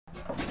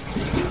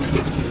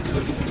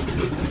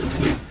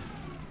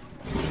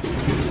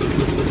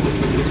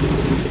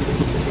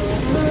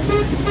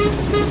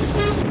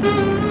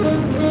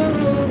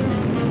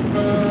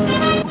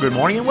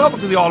morning and welcome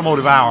to the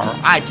Automotive Hour.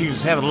 iTunes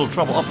is having a little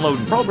trouble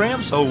uploading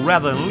programs, so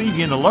rather than leave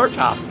you in the lurch,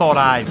 I thought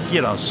I'd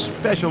get a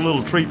special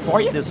little treat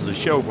for you. This is a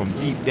show from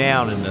deep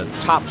down in the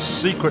top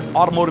secret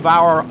Automotive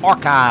Hour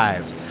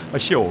archives. A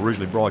show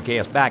originally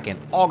broadcast back in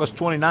August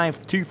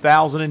 29th,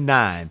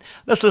 2009.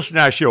 Let's listen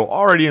to our show,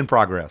 already in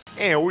progress.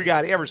 And we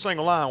got every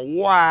single line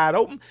wide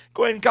open.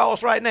 Go ahead and call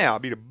us right now.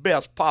 It'll be the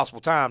best possible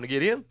time to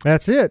get in.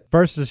 That's it.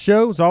 First of the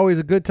show is always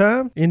a good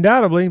time.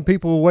 Undoubtedly,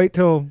 people will wait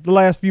till the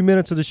last few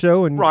minutes of the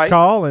show and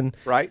call and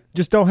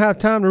just don't have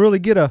time to really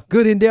get a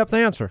good in-depth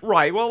answer.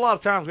 Right. Well, a lot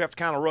of times we have to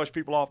kind of rush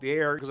people off the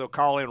air because they'll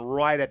call in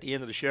right at the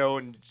end of the show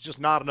and it's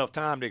just not enough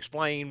time to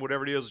explain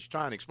whatever it is that you're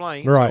trying to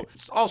explain. Right.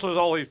 So, also, there's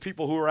always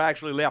people who are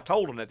actually left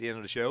holding at the end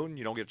of the show and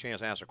you don't get a chance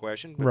to answer a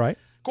question. But right.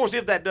 Of course,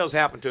 if that does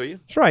happen to you.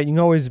 That's right. You can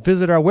always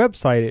visit our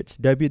website. It's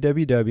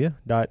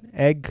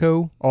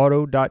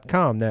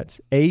www.agcoauto.com.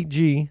 That's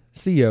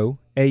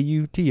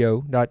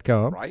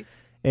AGCOAUTO.com. Right.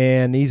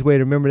 And the easy way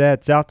to remember that,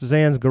 it's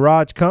Altazan's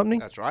Garage Company.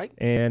 That's right.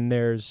 And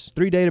there's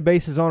 3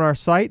 databases on our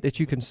site that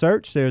you can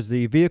search. There's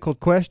the vehicle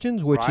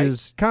questions, which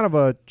is kind of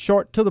a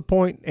short,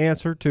 to-the-point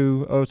answer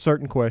to a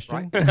certain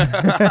question.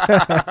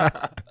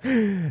 Right.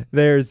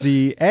 There's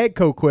the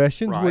AGCO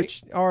questions,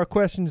 which are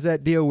questions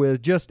that deal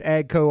with just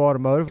AGCO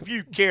Automotive. If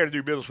you care to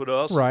do business with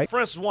us, right.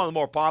 For instance, one of the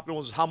more popular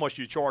ones is how much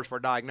do you charge for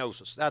a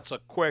diagnosis? That's a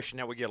question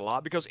that we get a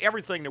lot because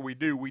everything that we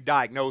do, we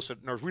diagnose it.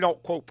 We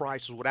don't quote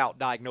prices without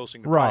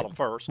diagnosing the problem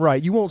first.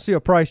 Right. You won't see a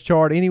price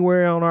chart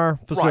anywhere on our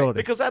facility. Right,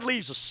 because that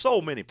leads to so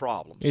many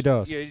problems. It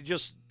does.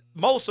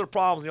 Most of the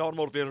problems in the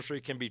automotive industry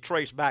can be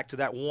traced back to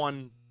that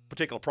one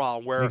particular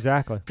problem where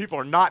people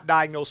are not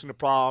diagnosing the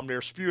problem.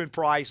 They're spewing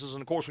prices, and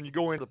of course, when you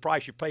go into the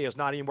price you pay is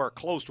not anywhere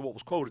close to what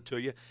was quoted to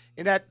you,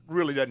 and that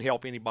really doesn't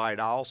help anybody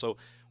at all. So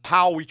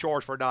how we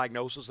charge for a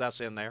diagnosis,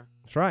 that's in there.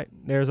 That's right.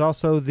 There's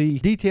also the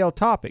detailed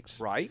topics.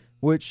 Right.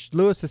 Which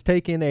Lewis has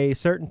taken a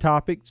certain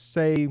topic,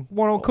 say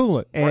one on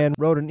coolant, and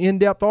wrote an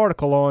in-depth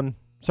article on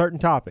certain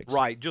topics.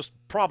 Right. Just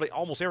probably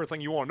almost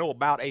everything you want to know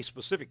about a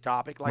specific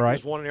topic. Like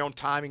there's one in there on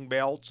timing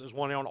belts. There's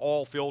one in there on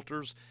oil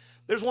filters.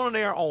 There's one in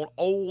there on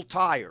old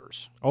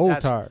tires.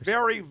 That's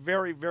very,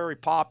 very, very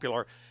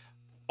popular.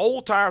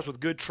 Old tires with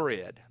good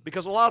tread.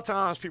 Because a lot of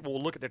times people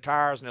will look at their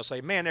tires and they'll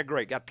say, man, they're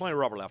great. Got plenty of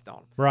rubber left on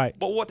them. Right.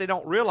 But what they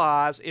don't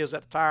realize is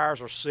that the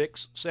tires are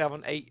 6,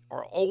 7, 8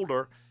 or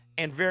older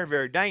and very,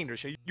 very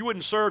dangerous. You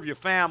wouldn't serve your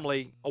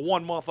family a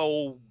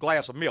 1-month-old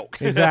glass of milk.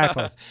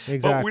 Exactly.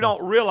 But we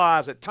don't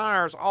realize that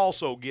tires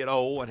also get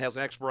old and has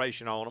an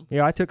expiration on them.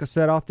 Yeah, I took a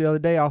set off the other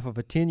day off of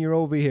a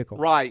 10-year-old vehicle.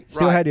 Right.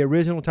 Still had the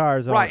original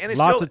tires on. Right. And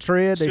lots of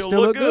tread. They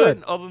still look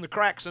good. Other than the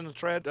cracks in the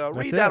tread.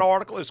 Read that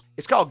article.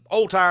 It's called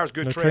Old Tires,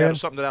 Good Tread or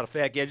something to that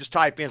effect. Yeah, just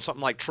type in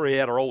something like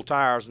tread or old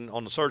tires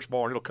on the search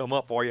bar and it'll come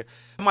up for you.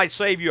 It might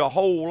save you a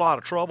whole lot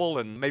of trouble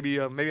and maybe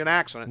an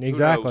accident.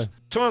 Exactly.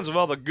 Tons of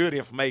other good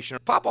information.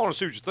 Pop on and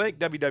see what you think.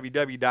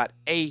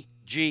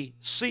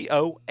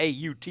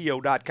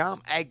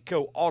 www.agcoauto.com,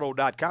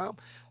 agcoauto.com.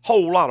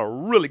 Whole lot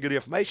of really good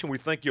information. We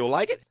think you'll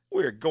like it.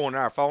 We're going to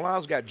our phone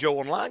lines. We've got Joe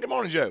on the line. Good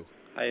morning, Joe.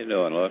 How you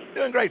doing, Lewis?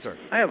 Doing great, sir.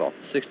 I have a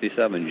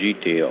 67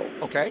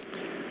 GTO. Okay.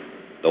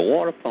 The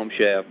water pump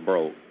shaft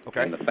broke.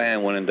 Okay. And the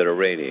fan went into the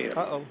radiator.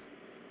 Uh-oh.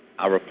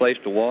 I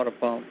replaced the water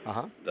pump,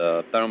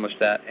 the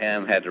thermostat,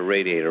 and had the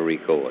radiator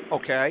recoiled.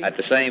 Okay. At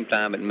the same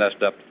time, it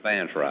messed up the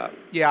fan shroud.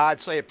 Yeah,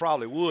 I'd say it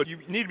probably would. You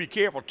need to be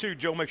careful, too,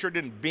 Joe. Make sure it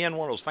didn't bend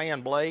one of those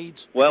fan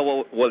blades.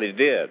 Well, it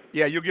did.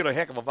 Yeah, you'll get a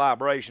heck of a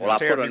vibration. Well,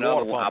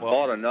 I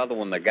bought another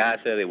one. The guy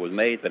said it was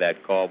made for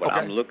that car, but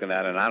I'm looking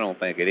at it, and I don't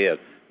think it is.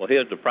 Well,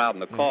 here's the problem.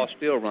 The car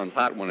still runs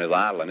hot when it's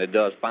idling. It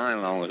does fine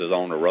as long as it's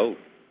on the road.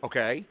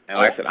 Okay. And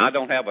like I said, I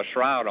don't have a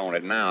shroud on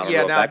it now. I don't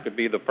know if that could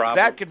be the problem.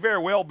 That could very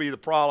well be the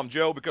problem,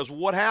 Joe, because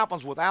what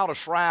happens without a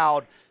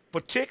shroud,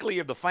 particularly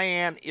if the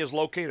fan is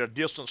located a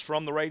distance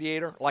from the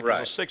radiator, like there's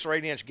a 6 or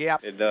 8 inch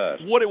gap. It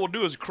does. What it will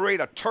do is create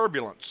a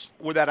turbulence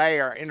with that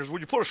air. And when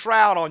you put a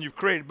shroud on, you've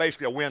created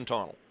basically a wind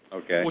tunnel,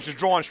 which is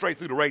drawing straight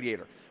through the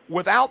radiator.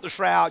 Without the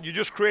shroud, you're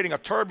just creating a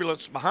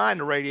turbulence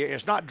behind the radiator.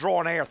 It's not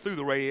drawing air through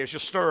the radiator. It's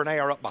just stirring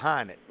air up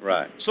behind it.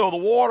 Right. So the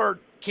water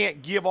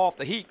can't give off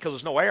the heat because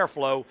there's no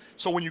airflow.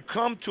 So when you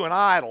come to an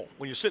idle,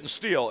 when you're sitting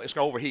still, it's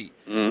going to overheat.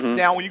 Mm-hmm.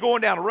 Now, when you're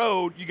going down the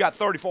road, you got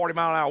 30, 40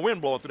 mile an hour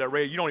wind blowing through that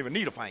radiator. You don't even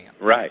need a fan.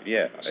 Right,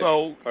 yeah.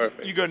 So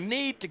you're going to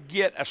need to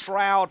get a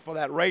shroud for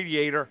that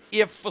radiator.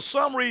 If for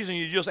some reason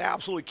you just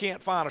absolutely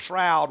can't find a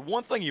shroud,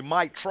 one thing you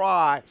might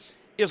try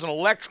is an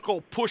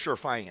electrical pusher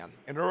fan.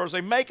 In other words, they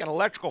make an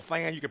electrical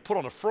fan you can put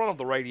on the front of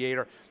the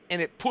radiator,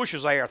 and it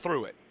pushes air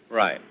through it.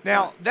 Right.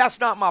 Now,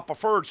 that's not my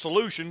preferred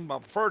solution. My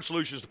preferred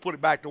solution is to put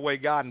it back the way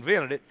God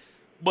invented it.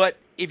 But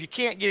if you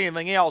can't get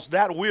anything else,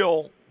 that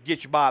will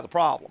get you by the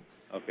problem.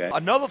 Okay.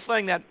 Another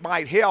thing that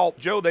might help,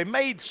 Joe, they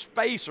made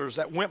spacers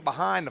that went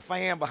behind the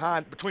fan,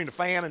 between the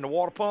fan and the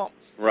water pump.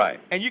 Right.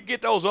 And you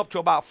get those up to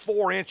about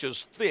 4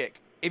 inches thick.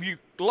 If you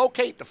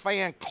locate the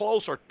fan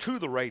closer to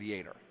the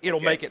radiator, it'll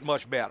make it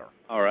much better.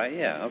 All right,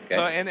 yeah, okay.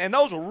 So, and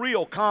those were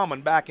real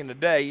common back in the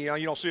day. You know,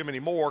 you don't see them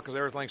anymore because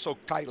everything's so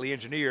tightly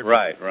engineered.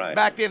 Right.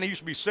 Back then, there used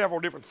to be several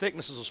different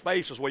thicknesses of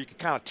spaces where you could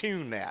kind of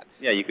tune that.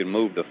 Yeah, you could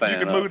move the fan. You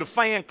could move the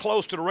fan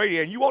close to the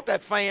radiator, and you want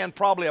that fan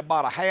probably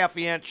about a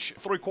 ½ inch,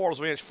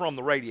 3/4 inch from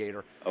the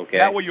radiator. Okay.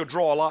 That way you'll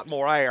draw a lot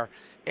more air.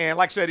 And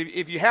like I said,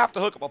 if you have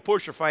to hook up a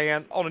pusher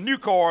fan, on the new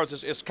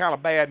cars, it's kind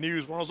of bad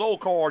news. On those old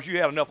cars, you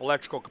had enough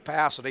electrical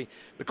capacity.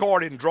 The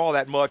car didn't draw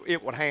that much.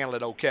 It would handle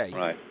it okay.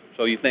 Right.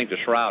 So you think the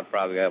shroud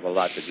probably have a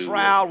lot to do with it?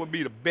 Shroud would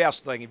be the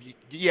best thing.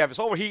 If it's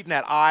overheating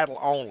that idle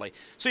only.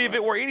 See, if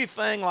it were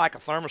anything like a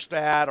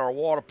thermostat or a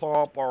water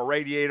pump or a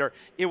radiator,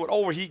 it would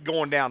overheat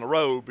going down the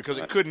road because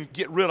it couldn't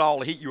get rid of all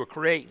the heat you were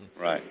creating.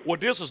 Right. What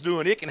this is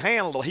doing, it can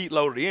handle the heat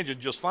load of the engine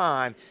just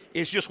fine.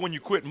 It's just when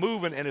you quit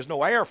moving and there's no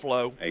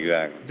airflow,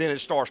 exactly, then it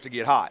starts to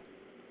get hot.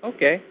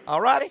 Okay.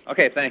 All righty?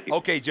 Okay, thank you.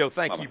 Okay, Joe,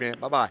 thank Bye-bye. you, man.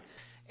 Bye-bye.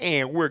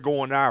 And we're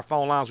going to our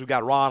phone lines. We've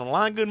got Ron on the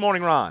line. Good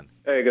morning, Ron.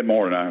 Hey, good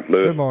morning,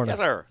 Lewis. Good morning. Yes,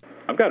 sir.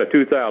 I've got a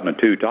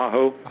 2002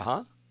 Tahoe,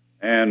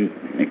 and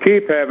I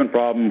keep having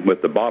problems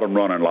with the bottom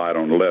running light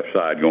on the left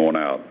side going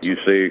out. You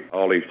see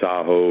all these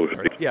Tahoes.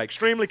 Yeah,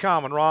 extremely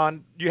common,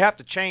 Ron. You have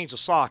to change the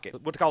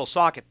socket, what they call a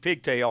socket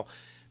pigtail.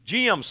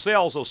 GM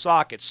sells those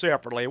sockets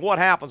separately, and what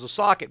happens, the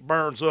socket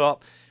burns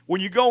up. When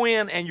you go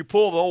in and you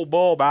pull the old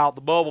bulb out,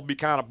 the bulb will be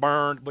kind of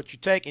burned, but you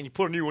take and you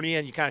put a new one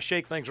in, you kind of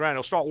shake things around,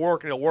 it'll start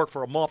working, it'll work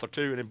for a month or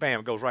two, and then bam,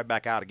 it goes right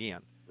back out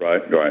again.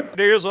 Right.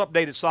 There is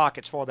updated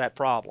sockets for that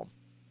problem.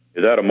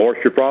 Is that a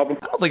moisture problem?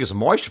 I don't think it's a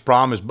moisture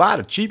problem. It's buy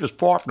the cheapest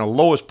part from the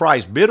lowest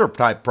price bidder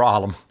type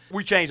problem.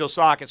 We change those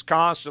sockets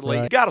constantly.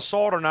 Right. You got a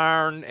soldering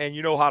iron and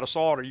you know how to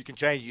solder, you can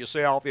change it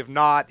yourself. If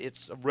not,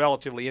 it's a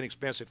relatively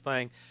inexpensive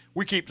thing.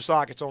 We keep the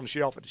sockets on the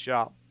shelf at the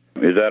shop.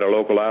 Is that a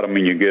local item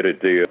and you get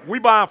it We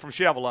buy them from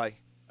Chevrolet.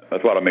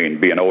 That's what I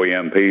mean, be an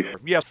OEM piece?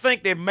 Yeah, I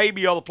think there may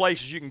be other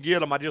places you can get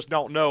them. I just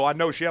don't know. I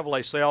know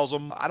Chevrolet sells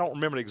them. I don't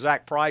remember the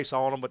exact price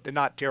on them, but they're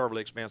not terribly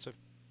expensive.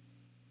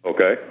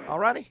 Okay. All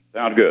righty.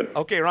 Sounds good.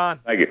 Okay,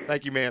 Ron. Thank you.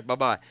 Thank you, man.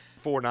 Bye-bye.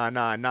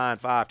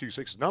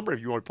 499-9526 is the number. If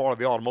you want to be part of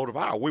the Automotive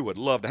Hour, we would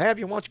love to have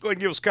you. Why don't you go ahead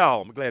and give us a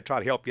call. I'm glad to try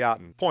to help you out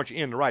and point you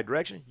in the right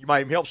direction. You might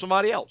even help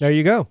somebody else There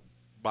you go.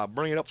 by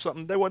bringing up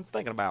something they wasn't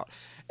thinking about.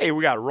 Hey,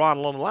 we got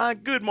Ronald on the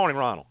line. Good morning,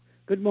 Ronald.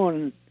 Good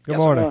morning. Good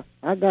morning.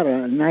 I got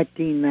a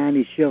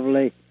 1990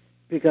 Chevrolet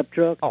pickup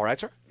truck. All right,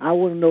 sir. I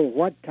want to know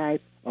what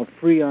type of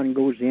Freon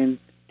goes in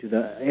to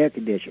the air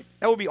conditioner.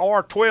 That would be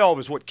R12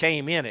 is what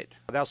came in it.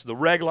 That's the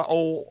regular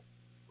old,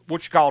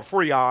 what you call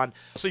Freon.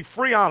 See,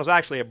 Freon is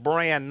actually a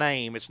brand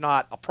name. It's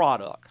not a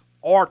product.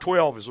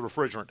 R12 is the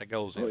refrigerant that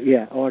goes in.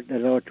 Yeah, that's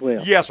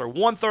R12. Yes, sir.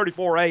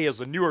 134A is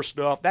the newer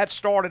stuff. That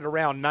started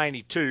around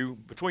 92.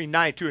 Between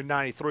 92 and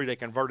 93, they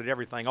converted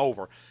everything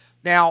over.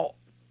 Now,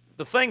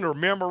 the thing to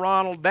remember,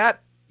 Ronald,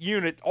 that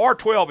unit,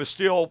 R12 is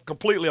still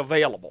completely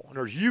available.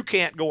 You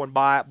can't go and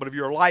buy it, but if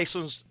you're a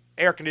licensed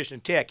air conditioning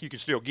tech, you can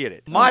still get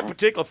it. My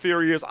particular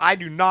theory is I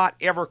do not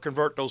ever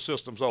convert those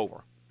systems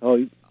over.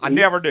 I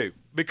never do,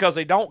 because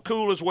they don't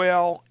cool as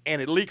well,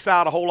 and it leaks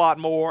out a whole lot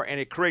more, and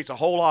it creates a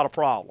whole lot of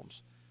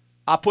problems.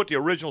 I put the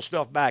original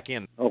stuff back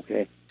in.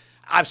 Okay.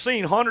 I've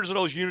seen hundreds of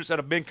those units that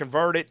have been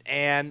converted,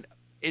 and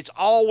it's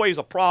always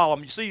a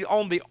problem. You see,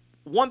 on the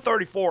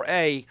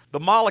 134A, the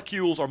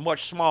molecules are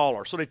much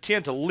smaller, so they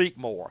tend to leak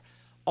more.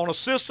 On a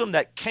system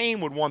that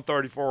came with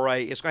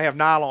 134A, it's going to have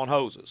nylon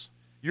hoses.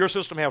 Your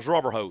system has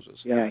rubber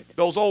hoses. Right.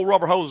 Those old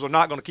rubber hoses are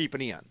not going to keep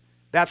it in.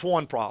 That's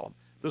one problem.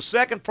 The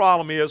second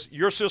problem is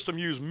your system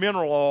used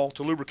mineral oil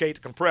to lubricate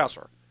the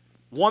compressor.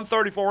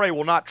 134A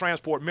will not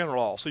transport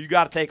mineral oil, so you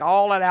got to take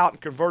all that out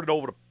and convert it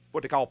over to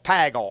what they call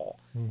PAG oil.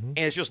 And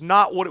it's just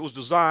not what it was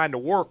designed to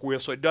work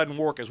with, so it doesn't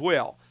work as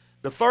well.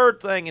 The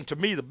third thing, and to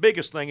me the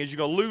biggest thing, is you're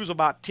going to lose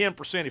about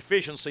 10%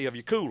 efficiency of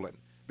your cooling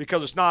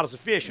because it's not as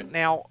efficient.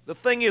 Now, the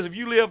thing is, if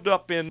you lived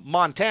up in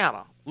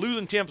Montana,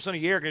 losing 10% of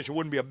your air conditioner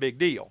wouldn't be a big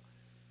deal.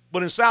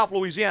 But in South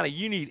Louisiana,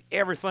 you need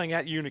everything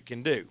that unit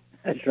can do.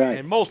 That's right.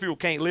 And most people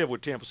can't live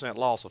with 10%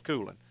 loss of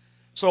cooling.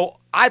 So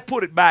I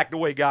put it back the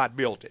way God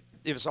built it.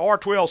 If it's an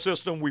R12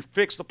 system, we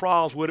fix the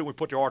problems with it, we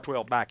put the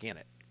R12 back in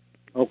it.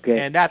 Okay.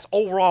 And that's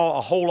overall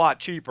a whole lot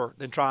cheaper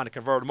than trying to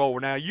convert them over.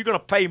 Now, you're going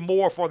to pay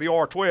more for the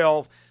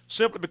R12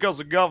 simply because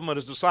the government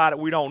has decided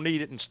we don't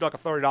need it and stuck a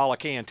 $30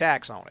 can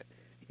tax on it.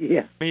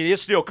 Yeah. I mean, it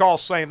still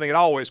costs the same thing it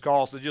always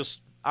costs. It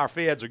just our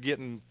feds are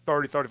getting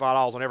 $30,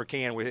 $35 on every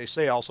can they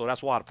sell, so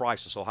that's why the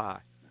price is so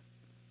high.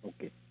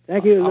 Okay.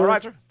 Thank you, Lou. All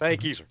right, sir.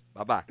 Thank you, sir.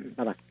 Bye-bye.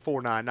 Bye-bye.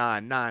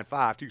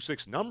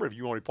 499-9526 number. If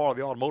you want to be part of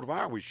the Automotive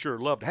Hour, we'd sure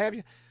love to have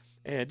you.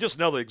 And just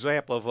another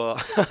example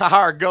of how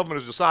our government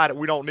has decided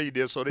we don't need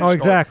this, so they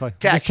exactly.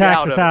 Tax just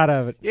tax us out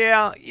of it.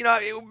 Yeah, you know,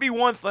 it would be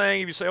one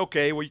thing if you say,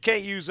 okay, well, you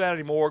can't use that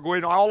anymore. Go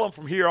ahead, all of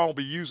them from here on will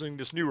be using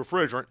this new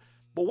refrigerant.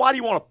 But why do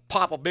you want to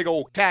pop a big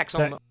old tax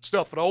on the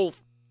stuff for the old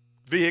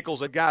vehicles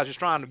that guys just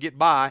trying to get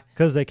by?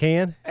 Because they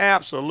can?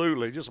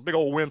 Absolutely. Just a big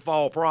old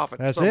windfall profit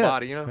for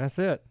somebody, you know? That's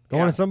it.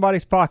 Going in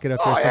somebody's pocket up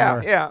there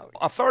somewhere. Yeah.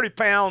 A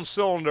 30-pound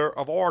cylinder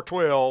of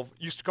R12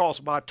 used to cost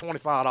about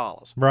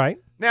 $25. Right.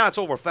 Now it's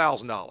over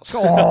 $1,000.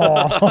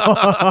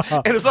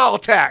 Oh. And it's all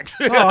taxed.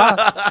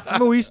 I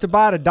remember we used to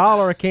buy it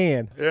 $1 a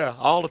can. Yeah,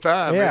 all the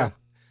time, Yeah. man.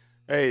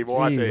 Hey, boy,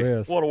 I tell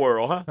you, what a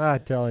world, huh? I'm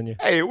telling you.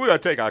 Hey, we're going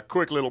to take a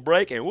quick little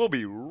break, and we'll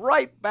be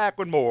right back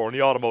with more on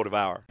the Automotive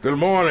Hour. Good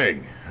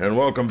morning, and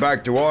welcome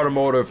back to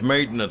Automotive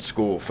Maintenance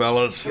School,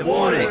 fellas. Good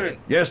morning.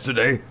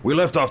 Yesterday, we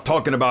left off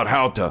talking about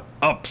how to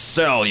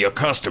upsell your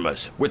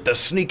customers with the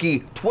sneaky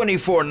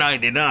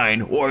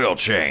 $24.99 oil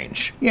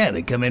change. Yeah,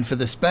 they come in for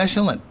the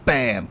special, and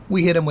bam,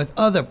 we hit them with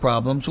other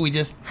problems we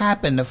just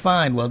happened to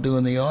find while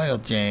doing the oil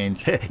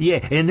change.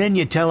 Yeah, and then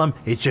you tell them,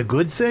 it's a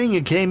good thing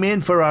you came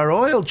in for our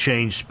oil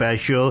change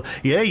special.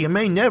 Yeah, you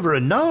may never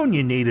have known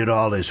you needed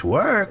all this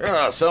work.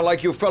 Yeah, sound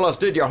like you fellas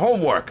did your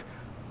homework.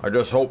 I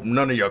just hope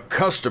none of your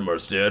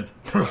customers did.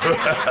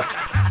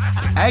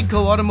 AGCO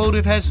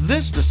Automotive has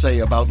this to say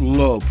about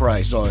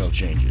low-price oil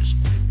changes.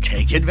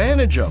 Take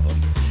advantage of them.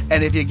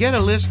 And if you get a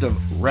list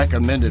of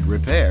recommended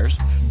repairs,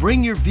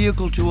 bring your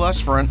vehicle to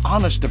us for an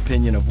honest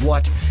opinion of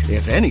what,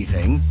 if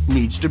anything,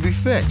 needs to be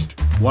fixed.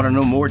 Want to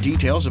know more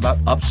details about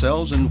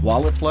upsells and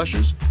wallet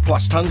flushes,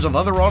 plus tons of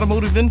other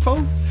automotive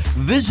info?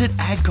 Visit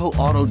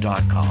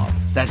agcoauto.com.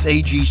 That's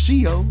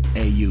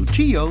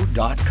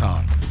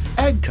AGCOAUTO.com.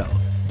 AGCO.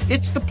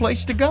 It's the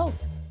place to go.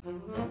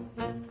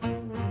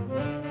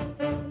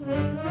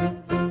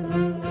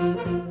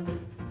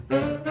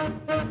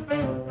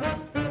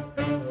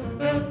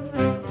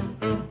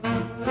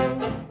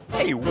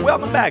 Hey,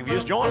 welcome back. If you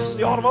just joined us, this is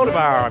the Automotive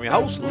Hour. I'm your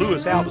host,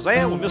 Louis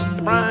Aldazan, with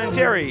Mr. Brian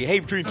Terry. Hey,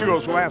 between two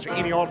of us, we'll answer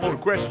any automotive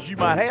questions you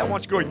might have. Why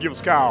don't you go ahead and give us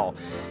a call?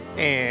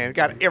 And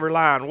got every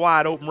line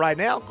wide open right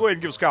now. Go ahead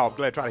and give us a call. I'm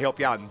glad to try to help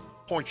you out and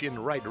point you in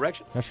the right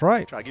direction. That's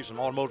right. Try to give you some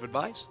automotive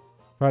advice.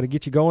 Try to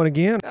get you going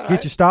again. All Get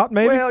right. you stopped,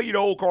 maybe? Well,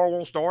 old car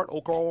won't start.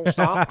 Old car won't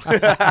stop.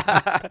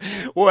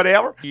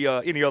 Whatever.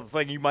 Any other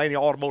thing you might, any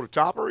automotive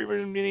topic or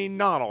even any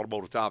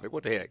non-automotive topic.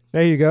 What the heck?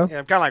 There you go. Yeah,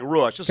 I'm kind of like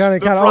Rush. Just Kind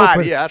of Friday.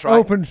 open. Yeah, that's right.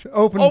 Open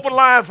Open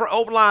line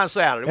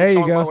Saturday. There We'll you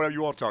talk go. about whatever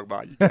you want to talk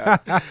about. You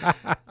got it.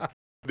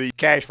 The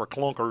cash for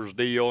clunkers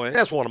deal, and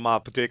that's one of my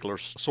particular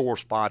sore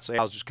spots. I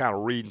was just kind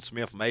of reading some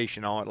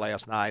information on it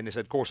last night, and they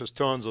said, of course, there's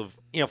tons of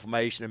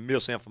information and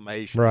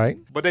misinformation. Right.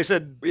 But they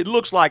said it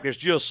looks like there's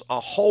just a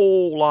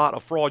whole lot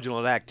of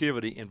fraudulent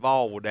activity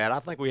involved with that. I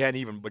think we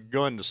hadn't even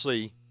begun to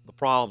see the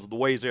problems, the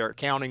ways they're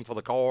accounting for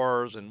the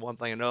cars and one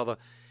thing and another.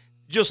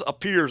 Just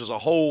appears there's a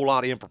whole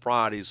lot of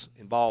improprieties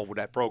involved with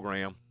that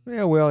program.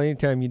 Yeah, well,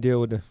 anytime you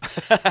deal with the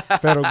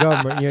federal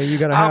government, you're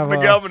going to have... I'm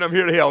the government. I'm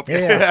here to help you.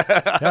 Yeah,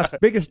 that's the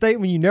biggest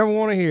statement you never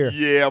want to hear.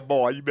 Yeah,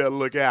 boy, you better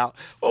look out.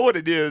 Well, what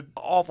it did, an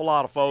awful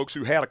lot of folks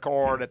who had a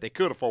car that they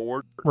could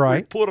afford, right,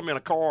 we put them in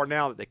a car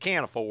now that they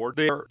can't afford.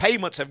 Their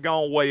payments have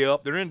gone way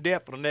up. They're in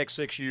debt for the next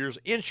 6 years.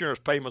 Insurance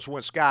payments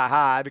went sky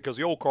high because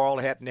the old car all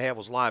they had to have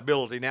was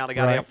liability. Now they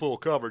got to have full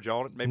coverage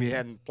on it. Maybe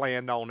hadn't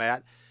planned on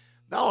that.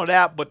 Not only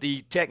that, but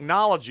the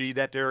technology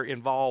that they're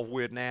involved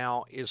with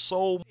now is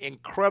so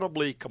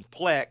incredibly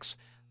complex.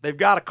 They've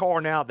got a car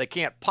now they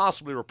can't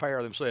possibly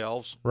repair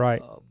themselves.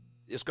 Right.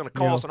 It's going to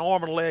cost an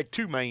arm and a leg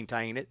to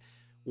maintain it.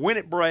 When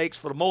it breaks,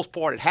 for the most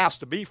part, it has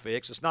to be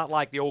fixed. It's not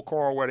like the old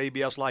car where the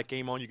ABS light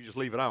came on, you can just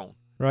leave it on.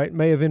 Right.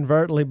 May have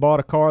inadvertently bought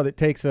a car that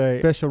takes a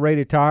special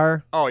rated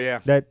tire. Oh,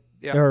 yeah. That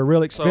are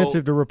real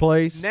expensive to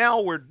replace.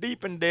 Now we're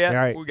deep in debt.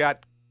 Right. We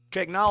got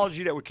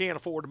technology that we can't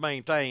afford to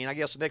maintain. I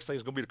guess the next thing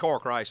is going to be the car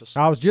crisis.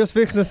 I was just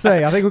fixing to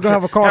say, I think we're going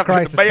to have a car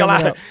crisis coming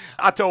up.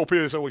 I told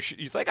people, so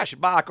you think I should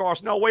buy a car?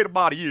 So, no, wait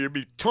about a year. There'll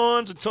be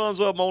tons and tons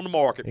of them on the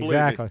market.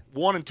 Exactly. Believe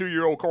me. 1- and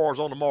 2-year-old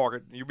cars on the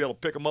market. You'll be able to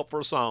pick them up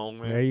for a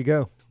song. Man. There you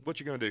go. What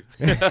you going to do?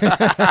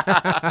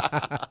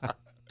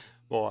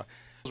 Boy, I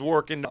was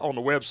working on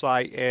the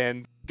website,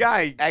 and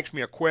guy asked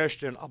me a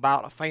question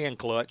about a fan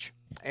clutch.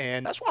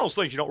 And that's one of those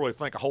things you don't really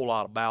think a whole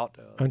lot about.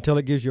 Until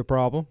it gives you a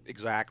problem.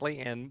 Exactly.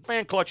 And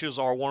fan clutches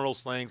are one of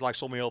those things, like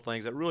so many other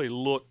things, that really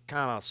look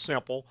kind of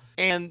simple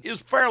and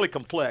is fairly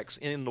complex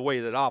in the way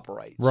that it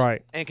operates.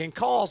 Right. And can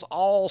cause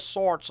all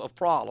sorts of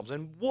problems.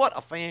 And what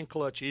a fan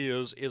clutch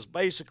is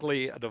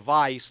basically a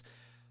device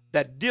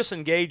that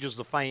disengages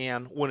the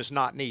fan when it's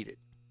not needed.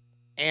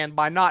 And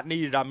by not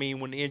needed, I mean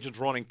when the engine's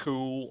running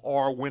cool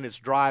or when it's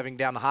driving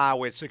down the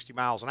highway at 60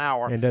 miles an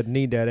hour. And doesn't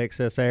need that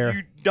excess air.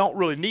 You don't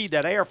really need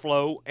that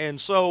airflow, and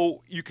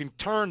so you can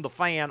turn the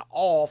fan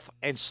off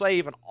and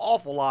save an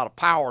awful lot of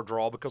power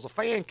draw because a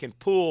fan can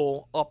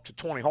pull up to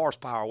 20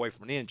 horsepower away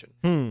from an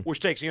engine, which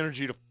takes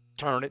energy to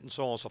turn it and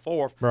so on and so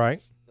forth.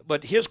 Right.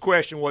 But his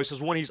question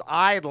was, when he's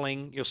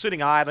idling,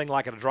 sitting idling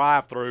like at a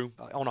drive-through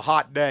on a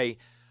hot day,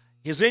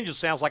 his engine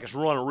sounds like it's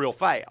running real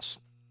fast.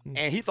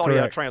 And he thought he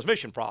had a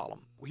transmission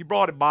problem. He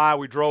brought it by,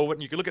 we drove it,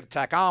 and you could look at the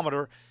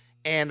tachometer,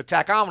 and the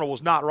tachometer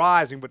was not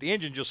rising, but the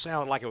engine just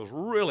sounded like it was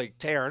really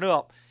tearing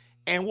up.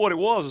 And what it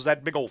was is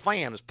that big old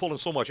fan is pulling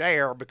so much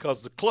air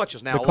because the clutch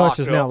is now locked up. The clutch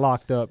is now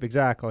locked up,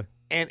 exactly.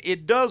 And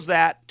it does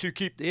that to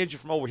keep the engine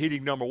from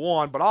overheating, number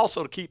one, but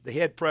also to keep the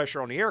head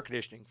pressure on the air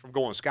conditioning from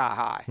going sky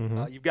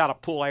high. You've got to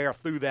pull air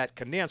through that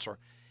condenser.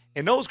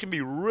 And those can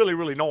be really,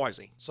 really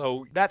noisy.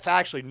 So that's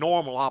actually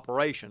normal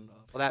operation.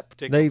 for that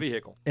particular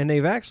vehicle. And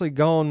they've actually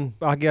gone,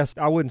 I guess,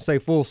 I wouldn't say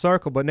full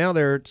circle, but now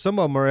some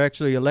of them are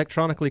actually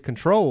electronically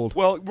controlled.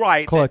 Well,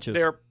 right. Clutches.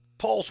 They're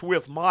pulse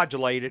width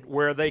modulated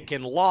where they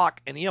can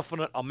lock an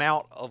infinite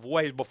amount of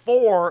ways.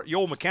 Before,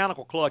 your old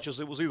mechanical clutches,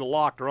 it was either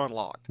locked or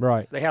unlocked.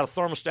 Right. They had a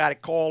thermostatic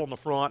coil on the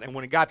front, and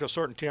when it got to a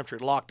certain temperature,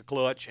 it locked the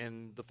clutch,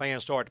 and the fan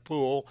started to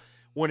pull.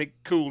 When it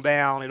cooled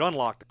down, it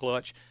unlocked the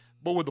clutch.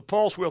 But with the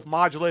pulse width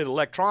modulated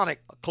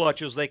electronic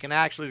clutches,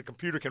 the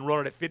computer can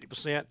run it at 50%,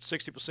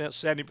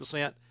 60%,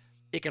 70%.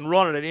 It can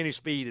run it at any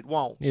speed it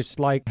wants. It's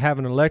like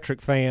having an electric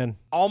fan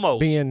almost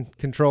being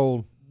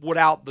controlled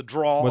without the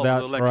draw of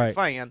the electric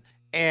fan.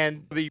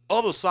 And the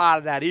other side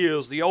of that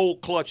is the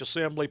old clutch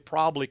assembly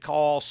probably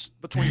costs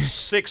between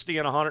 $60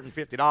 and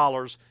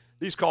 $150.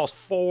 These cost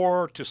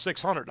 $400 to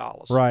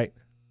 $600. Right.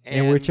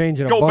 And we're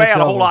changing a bunch of them. Go bad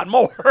a whole lot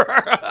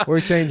more.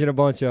 We're changing a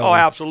bunch of them. Oh,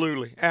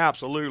 absolutely.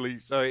 Absolutely.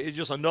 So it's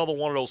just another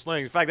one of those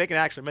things. In fact, they can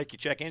actually make your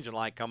check engine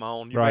light come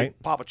on. You may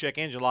pop a check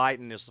engine light,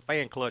 and it's the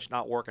fan clutch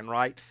not working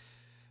right.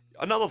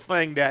 Another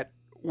thing that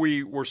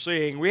we were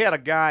seeing, we had a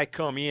guy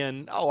come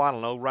in, I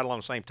don't know, right along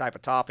the same type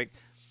of topic.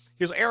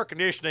 His air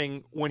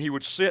conditioning, when he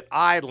would sit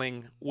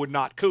idling, would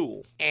not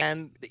cool.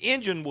 And the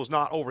engine was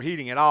not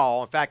overheating at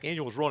all. In fact, the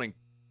engine was running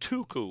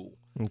too cool.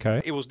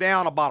 Okay. It was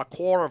down about a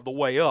quarter of the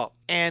way up.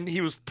 And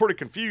he was pretty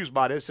confused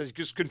by this. He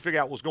just couldn't figure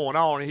out what was going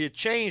on. And he had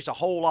changed a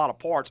whole lot of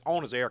parts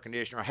on his air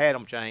conditioner, had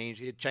them changed.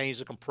 He had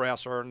changed the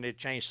compressor, and he had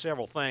changed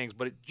several things.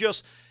 But it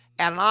just,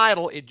 at an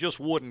idle, it just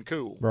wouldn't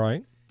cool.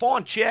 Right.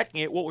 Upon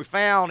checking it, what we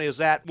found is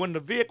that when the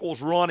vehicle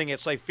was running at,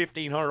 say,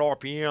 1,500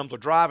 RPMs or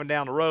driving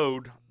down the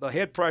road, the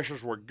head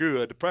pressures were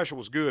good. The pressure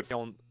was good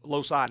on the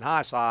low side and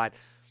high side.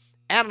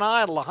 At an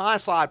idle, the high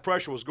side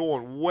pressure was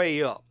going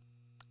way up.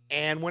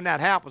 And when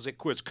that happens, it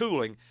quits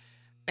cooling.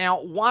 Now,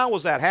 why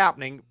was that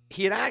happening?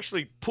 He had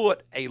actually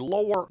put a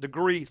lower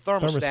degree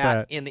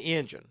thermostat in the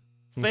engine,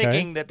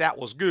 thinking that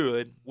was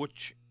good,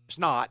 which it's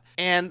not.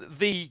 And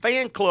the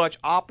fan clutch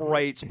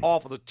operates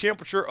off of the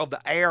temperature of the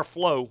air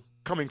flow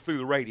coming through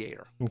the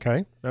radiator.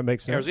 Okay, that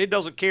makes sense. It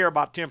doesn't care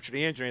about temperature of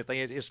the engine or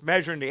anything. It's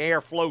measuring the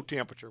air flow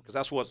temperature because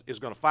that's what is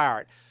going to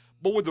fire it.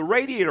 But with the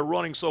radiator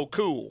running so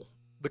cool,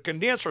 the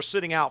condenser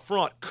sitting out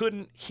front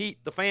couldn't heat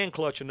the fan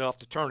clutch enough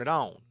to turn it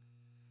on.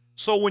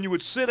 So when you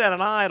would sit at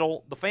an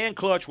idle, the fan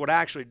clutch would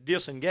actually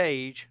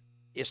disengage.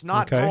 It's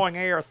not drawing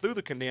air through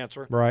the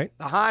condenser. Right.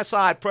 The high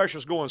side pressure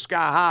is going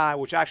sky high,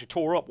 which actually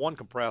tore up one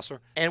compressor,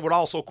 and would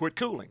also quit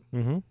cooling.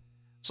 Mm-hmm.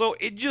 So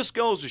it just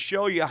goes to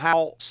show you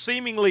how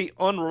seemingly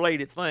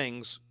unrelated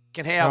things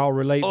can have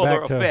relate other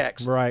back to,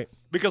 effects. Right.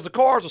 Because the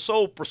cars are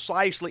so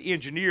precisely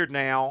engineered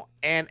now,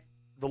 and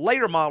the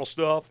later model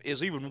stuff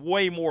is even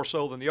way more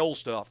so than the old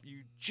stuff.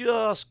 You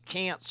just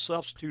can't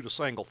substitute a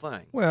single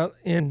thing. Well,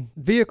 and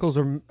vehicles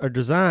are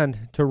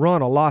designed to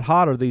run a lot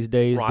hotter these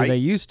days than they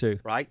used to.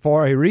 Right.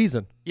 For a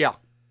reason. Yeah.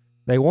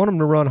 They want them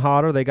to run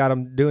hotter. They got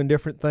them doing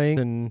different things,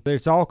 and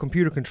it's all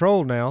computer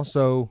controlled now,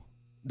 so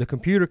the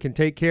computer can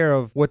take care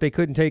of what they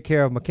couldn't take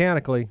care of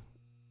mechanically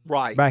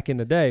back in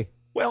the day.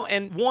 Well,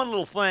 and one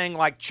little thing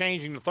like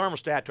changing the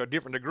thermostat to a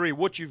different degree,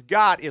 what you've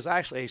got is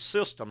actually a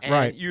system.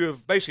 And you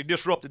have basically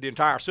disrupted the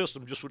entire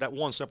system just with that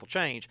one simple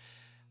change.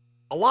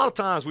 A lot of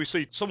times we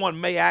see someone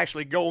may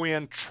actually go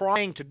in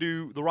trying to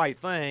do the right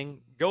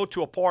thing, go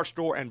to a parts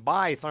store and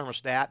buy a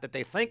thermostat that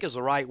they think is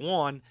the right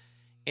one,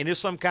 and it's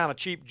some kind of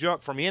cheap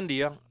junk from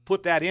India,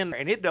 put that in there,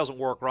 and it doesn't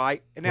work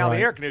right, and now the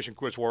air conditioning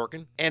quits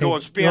working, and go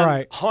and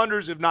spend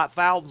hundreds, if not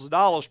thousands of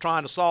dollars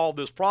trying to solve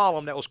this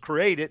problem that was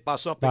created by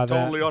something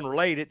totally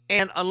unrelated.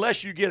 And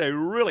unless you get a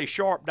really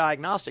sharp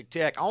diagnostic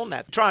tech on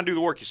that, try and do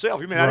the work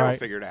yourself, you may not ever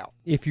figure it out.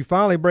 If you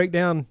finally break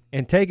down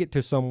and take it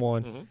to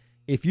someone,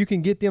 if you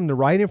can get them the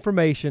right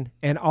information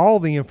and all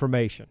the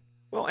information,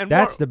 well, and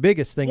that's the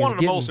biggest thing. One of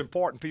the most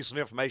important pieces of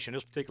information in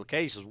this particular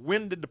case is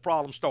when did the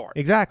problem start?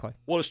 Exactly.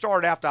 Well, it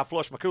started after I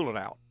flushed my coolant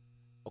out.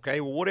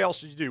 Okay, well, what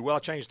else did you do? Well, I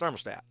changed the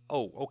thermostat.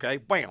 Oh, okay,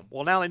 bam.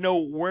 Well, now they know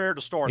where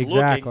to start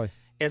looking.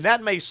 And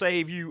that may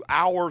save you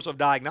hours of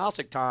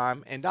diagnostic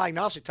time, and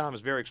diagnostic time is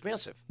very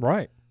expensive.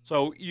 Right.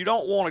 So you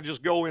don't want to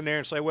just go in there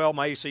and say, well,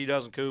 my AC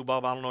doesn't cool,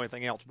 blah, blah, I don't know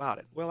anything else about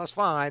it. Well, that's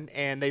fine,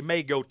 and they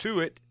may go to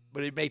it,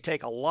 but it may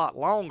take a lot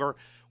longer,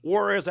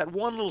 whereas that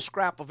one little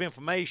scrap of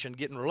information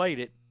getting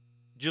related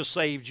just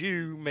saved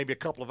you maybe a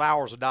couple of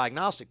hours of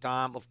diagnostic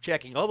time of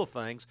checking other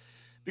things.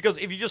 Because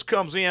if he just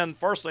comes in,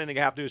 first thing they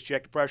have to do is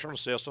check the pressure on the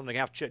system. They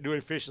have to do an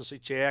efficiency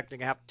check. They're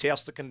going to have to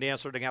test the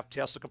condenser. They're going to have to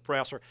test the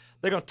compressor.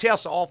 They're going to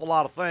test an awful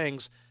lot of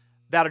things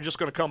that are just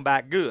going to come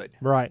back good.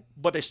 Right.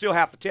 But they still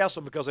have to test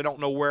them because they don't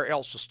know where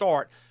else to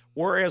start.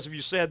 Whereas if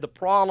you said the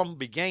problem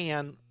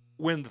began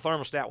when the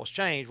thermostat was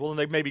changed, well, then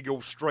they maybe go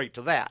straight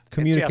to that.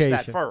 Communication. And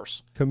test that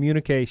first.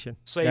 Communication.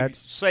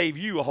 Save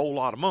you a whole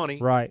lot of money.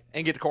 Right.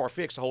 And get the car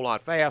fixed a whole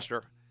lot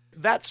faster.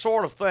 That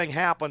sort of thing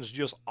happens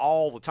just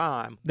all the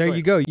time. There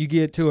you go. You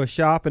get to a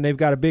shop and they've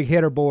got a big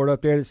header board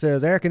up there that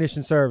says air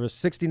conditioning service,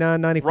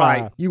 $69.95.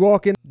 Right. You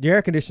walk in, the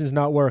air conditioning's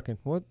not working.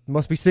 Well, it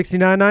must be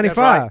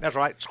 $69.95. That's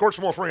right. Squirt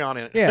some more Freon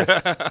in it.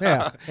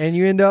 Yeah. And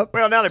you end up...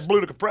 Well, now they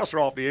blew the compressor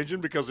off the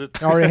engine because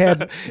it already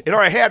had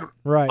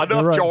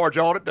enough charge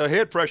on it. The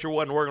head pressure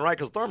wasn't working right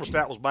because the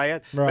thermostat was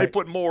bad. Right. They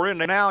put more in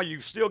there. Now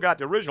you've still got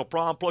the original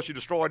problem, plus you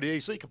destroyed the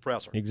AC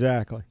compressor.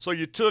 Exactly. So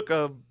you took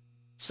a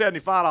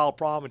 $75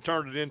 problem and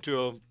turned it into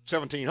a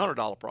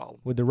 $1,700 problem.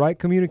 With the right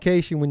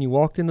communication when you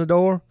walked in the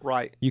door,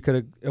 right, you could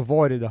have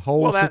avoided a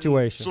whole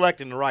situation.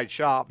 Selecting the right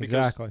shop. Because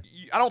exactly.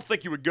 I don't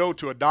think you would go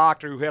to a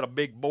doctor who had a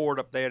big board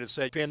up there that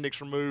said appendix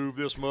removed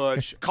this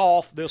much,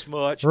 cough this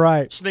much,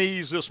 right,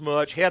 sneeze this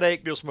much,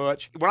 headache this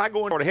much. When I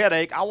go in for a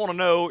headache, I want to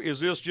know,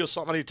 is this just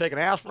something I need to take an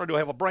aspirin or do I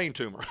have a brain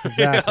tumor?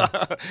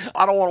 Exactly.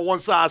 I don't want a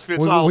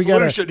one-size-fits-all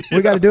solution.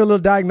 We got to do a little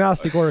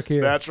diagnostic work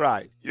here. That's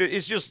right.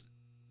 It's just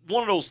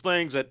one of those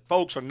things that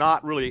folks are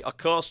not really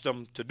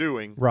accustomed to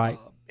doing. Right.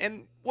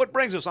 And what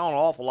brings us on an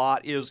awful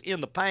lot is in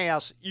the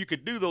past, you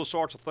could do those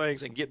sorts of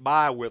things and get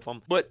by with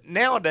them. But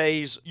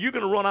nowadays, you're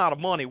going to run out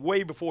of money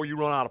way before you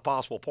run out of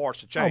possible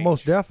parts to change. Oh,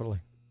 most definitely.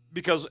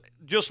 Because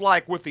just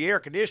like with the air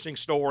conditioning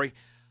story,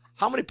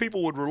 how many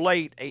people would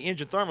relate an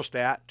engine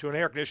thermostat to an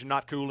air conditioner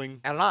not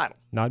cooling at an idle?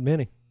 Not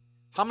many.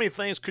 How many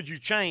things could you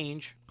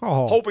change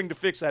hoping to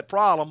fix that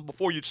problem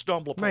before you'd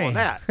stumble upon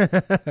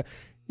that?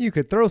 You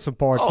could throw some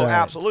parts out. Oh,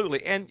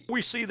 absolutely. And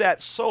we see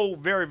that so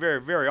very, very,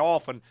 very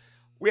often.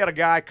 We had a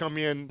guy come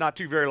in not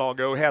too very long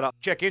ago, had a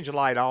check engine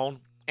light on,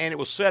 and it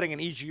was setting an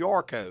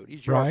EGR code,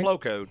 EGR flow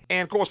code.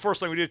 And, of course, first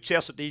thing we did,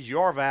 tested the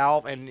EGR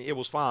valve, and it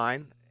was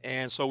fine.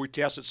 And so we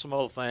tested some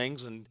other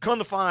things. And come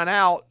to find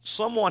out,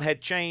 someone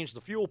had changed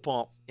the fuel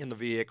pump in the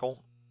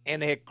vehicle,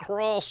 and they had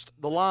crossed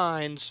the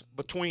lines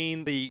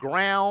between the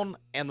ground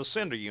and the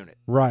sender unit.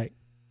 Right.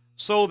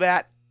 So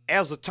that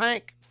as the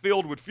tank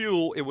filled with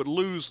fuel, it would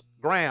lose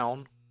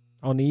ground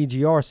on the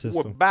EGR system.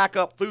 Would back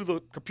up through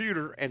the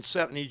computer and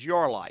set an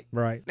EGR light.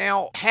 Right.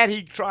 Now, had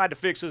he tried to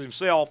fix it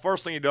himself,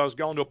 first thing he does is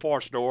go into a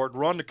parts store,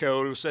 run the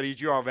code, it would set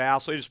EGR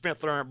valve, so he just spent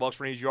 $300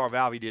 for an EGR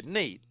valve he didn't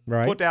need.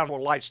 Right. Put down while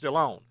the light's still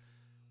on.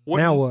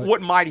 Now what?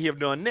 What might he have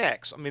done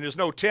next? I mean, there's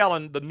no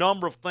telling the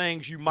number of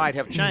things you might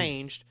have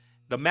changed,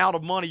 the amount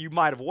of money you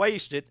might have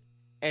wasted,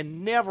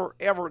 and never,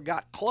 ever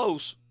got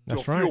close to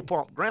a fuel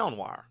pump ground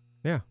wire.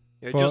 Yeah.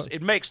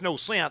 It makes no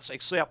sense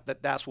except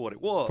that that's what it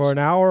was. For an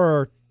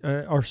hour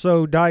or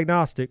so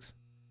diagnostics,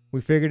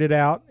 we figured it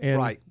out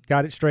and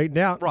got it straightened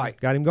out. Right.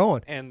 Got him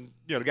going. And,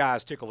 the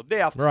guy's tickled to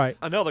death. Right.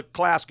 Another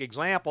classic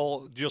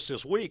example, just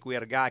this week, we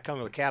had a guy come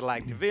with a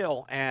Cadillac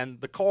DeVille,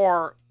 and the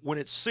car, when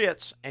it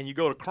sits and you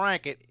go to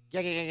crank it,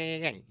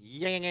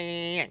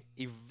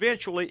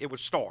 eventually it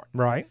would start.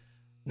 Right.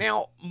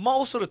 Now,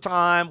 most of the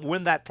time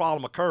when that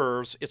problem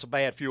occurs, it's a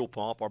bad fuel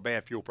pump or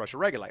bad fuel pressure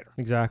regulator.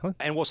 Exactly.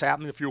 And what's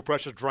happening, the fuel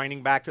pressure is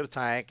draining back to the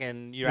tank,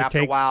 and after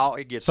a while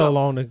it gets so up.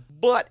 long to...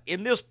 But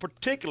in this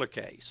particular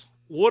case,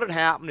 what had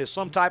happened is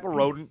some type of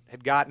rodent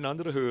had gotten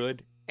under the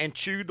hood and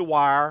chewed the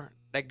wire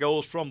that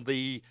goes from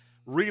the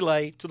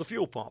relay to the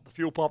fuel pump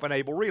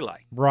enable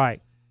relay.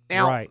 Right.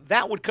 Now,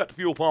 that would cut the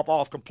fuel pump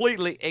off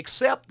completely,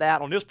 except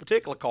that on this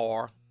particular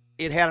car,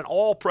 it had an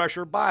oil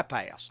pressure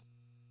bypass.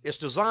 It's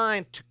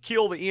designed to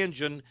kill the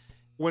engine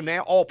when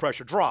the oil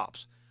pressure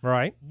drops.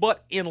 Right.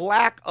 But in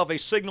lack of a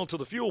signal to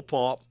the fuel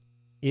pump,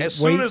 as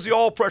soon as the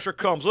oil pressure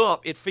comes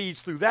up, it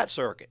feeds through that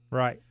circuit.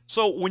 Right.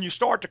 So when you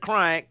start to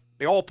crank,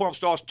 the oil pump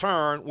starts to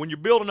turn. When you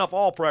build enough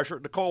oil pressure,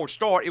 the car would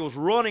start. It was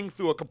running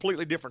through a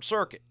completely different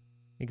circuit.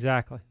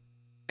 Exactly.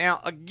 Now,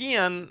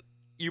 again,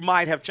 you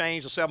might have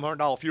changed a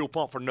 $700 fuel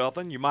pump for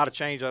nothing. You might have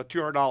changed a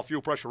 $200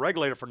 fuel pressure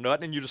regulator for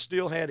nothing, and you'd have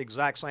still had the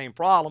exact same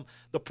problem.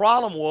 The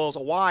problem was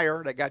a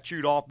wire that got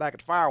chewed off back at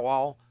the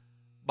firewall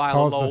by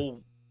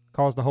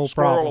caused the whole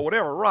squirrel problem or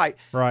whatever, right?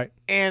 Right.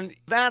 And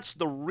that's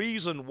the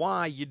reason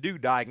why you do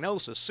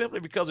diagnosis, simply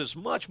because it's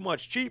much,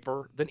 much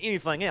cheaper than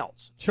anything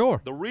else.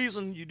 Sure. The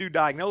reason you do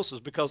diagnosis is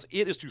because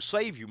it is to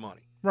save you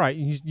money. Right.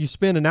 You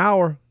spend an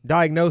hour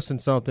diagnosing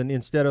something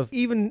instead of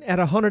even at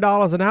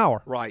 $100 an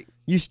hour. Right.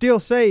 You still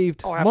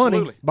saved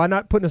money by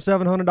not putting a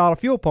 $700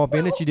 fuel pump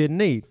in that you didn't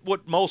need.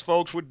 What most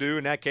folks would do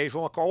in that case,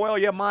 mine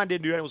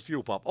didn't do that, it was a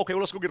fuel pump. Okay, well,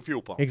 let's go get a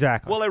fuel pump.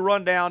 Exactly. Well, they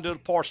run down to the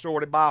parts store,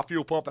 they buy a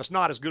fuel pump that's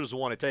not as good as the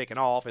one they're taking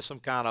off. It's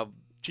some kind of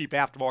cheap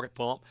aftermarket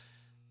pump.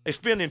 They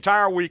spend the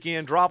entire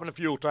weekend dropping the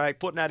fuel tank,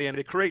 putting that in.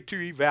 They create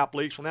 2 evap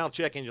leaks, so now the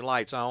check engine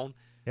light's on.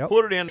 Yep.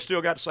 Put it in,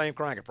 still got the same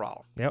cranking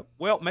problem. Yep.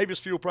 Well, maybe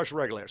it's fuel pressure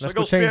regulator. So Let's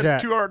they go change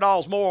spend that.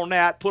 $200 more on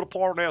that, put a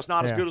part in there that's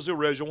not as good as the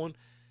original one.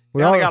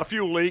 They got a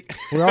fuel leak.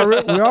 We're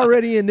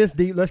already in this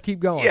deep. Let's keep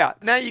going. Yeah.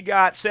 Now you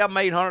got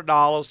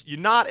 $700-800. You're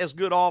not as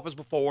good off as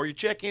before. Your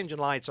check engine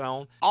light's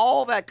on.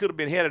 All that could have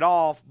been headed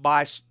off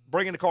by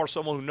bringing the car to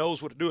someone who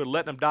knows what to do and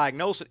letting them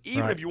diagnose it.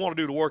 Even if you want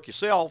to do the work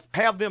yourself,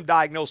 have them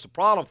diagnose the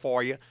problem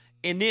for you,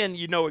 and then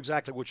you know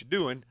exactly what you're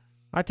doing.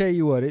 I tell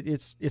you what,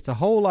 it's a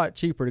whole lot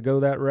cheaper to go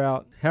that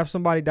route, have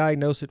somebody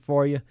diagnose it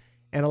for you,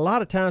 and a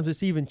lot of times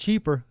it's even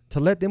cheaper to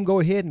let them go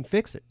ahead and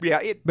fix it.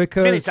 Yeah,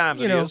 because many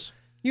times it is.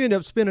 you end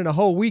up spending a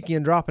whole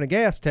weekend dropping a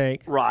gas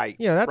tank. Right.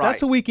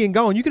 That's a weekend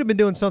gone. You could have been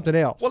doing something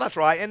else. Well, that's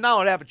right. And not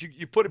only that, but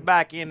you put it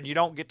back in, and you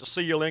don't get the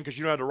seal in because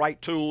you don't have the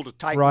right tool to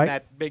tighten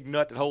that big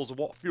nut that holds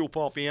the fuel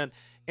pump in,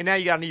 and now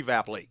you got an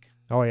evap leak.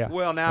 Oh, yeah.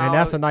 Well, now, and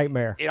that's a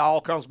nightmare. It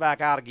all comes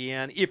back out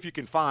again if you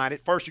can find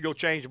it. First, you go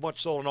change a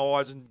bunch of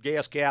solenoids and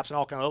gas caps and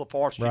all kind of other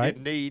parts you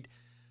didn't need,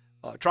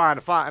 trying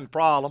to find the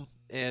problem.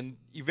 And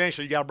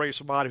eventually, you got to bring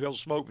somebody who has a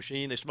smoke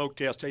machine. They smoke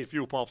test, tell you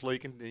fuel pump's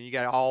leaking, and you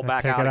got it all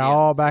back out again. Take it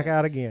all back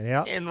out again,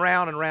 yeah. And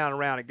round and round and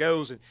round it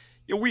goes. And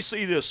we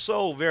see this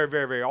so very,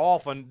 very, very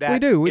often that we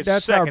do. It's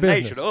that's second our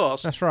business. nature to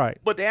us. That's right.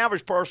 But the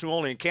average person who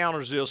only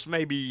encounters this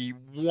maybe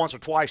once or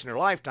twice in their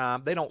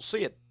lifetime, they don't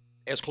see it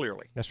as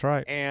clearly. That's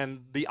right.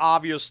 And the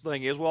obvious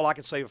thing is, well, I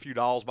can save a few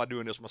dollars by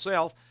doing this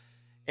myself.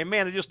 And,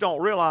 man, they just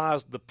don't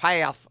realize the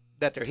path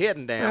that they're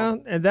heading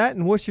down.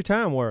 And what's your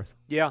time worth?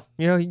 Yeah.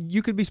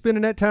 You could be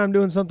spending that time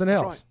doing something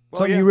else. Right. Well,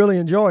 something you really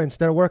enjoy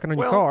instead of working on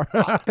your car.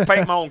 I can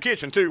paint my own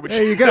kitchen, too. But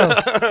there you go.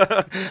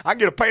 I can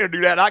get a painter to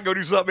do that, and I can go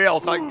do something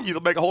else. I can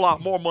either make a whole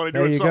lot more money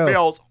doing something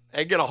else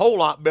and get a whole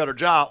lot better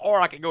job,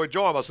 or I can go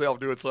enjoy myself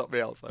doing something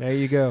else. So. There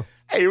you go.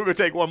 Hey, we're going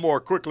to take one more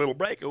quick little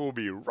break, and we'll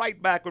be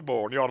right back with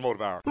more on the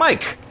Automotive Hour.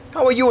 Mike,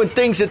 how are you and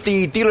things at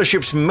the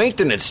dealership's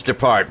maintenance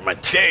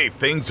department? Dave,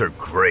 things are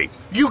great.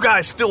 You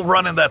guys still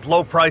running that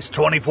low-price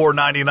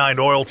 $24.99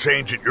 oil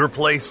change at your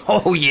place?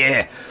 Oh,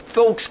 yeah.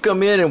 Folks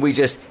come in and we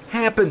just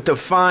happen to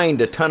find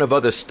a ton of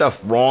other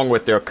stuff wrong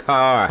with their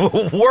car.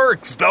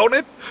 Works, don't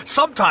it?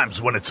 Sometimes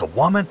when it's a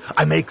woman,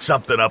 I make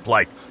something up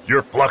like,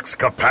 your flux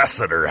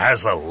capacitor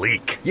has a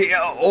leak.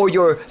 Yeah, or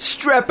your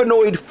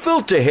strapanoid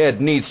filter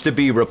head needs to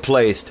be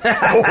replaced.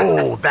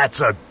 Oh,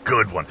 that's a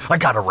good one. I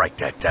gotta write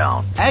that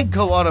down.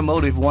 AGCO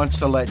Automotive wants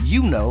to let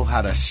you know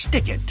how to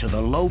stick it to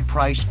the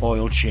low-price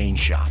oil change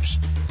shops.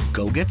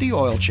 Go get the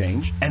oil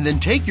change, and then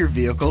take your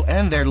vehicle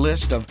and their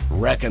list of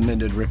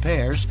recommended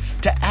repairs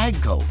to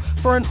AGCO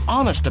for an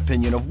honest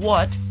opinion of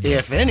what,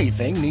 if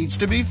anything, needs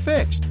to be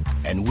fixed.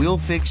 And we'll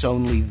fix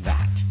only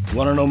that.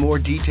 Want to know more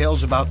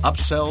details about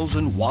upsells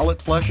and wallet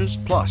flushes,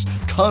 plus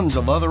tons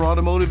of other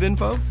automotive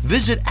info?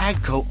 Visit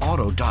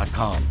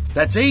agcoauto.com.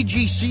 That's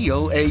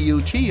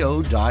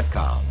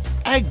AGCOAUTO.com.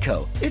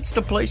 AGCO, it's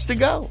the place to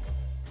go.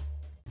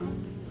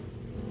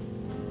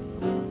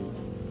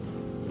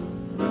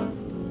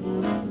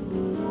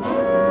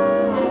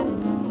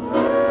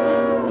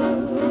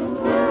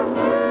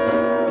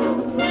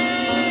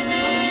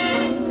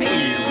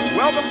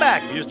 Welcome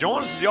back. You just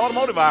joined us. It's the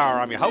Automotive Hour.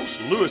 I'm your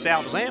host, Louis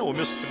Altazan, with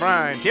Mr.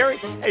 Brian Terry.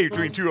 Hey,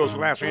 between two of us,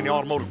 we'll answer any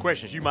automotive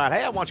questions you might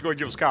have. Why don't you go ahead and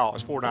give us a call?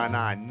 It's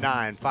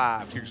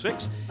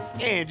 499-9526.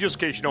 And just in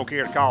case you don't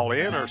care to call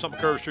in or something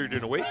occurs to you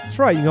during the week. That's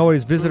right. You can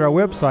always visit our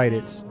website.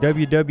 It's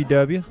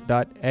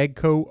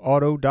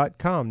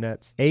www.agcoauto.com.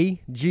 That's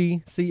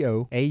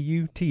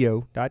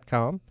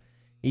AGCOAUTO.com.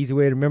 Easy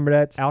way to remember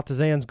that's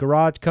Altazan's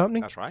Garage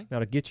Company. That's right.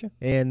 That'll get you.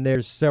 And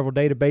there's several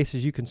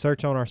databases you can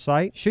search on our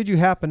site. Should you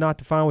happen not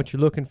to find what you're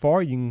looking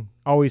for, you can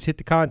always hit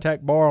the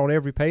contact bar on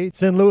every page.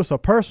 Send Louis a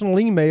personal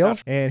email,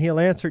 and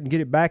he'll answer it and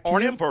get it back to you. Or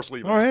an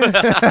impersonal email.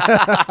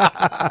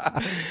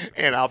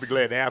 And I'll be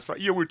glad to answer.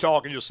 We were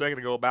talking just a second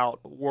ago about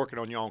working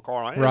on your own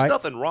car. And there's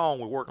nothing wrong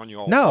with working on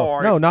your own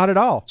car. No, not at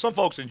all. Some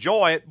folks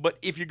enjoy it, but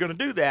if you're going to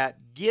do that,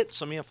 get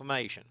some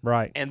information.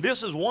 Right. And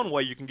this is one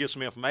way you can get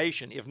some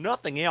information. If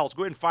nothing else,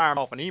 go ahead and fire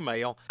off an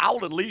email.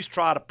 I'll at least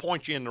try to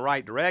point you in the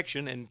right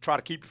direction and try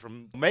to keep you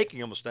from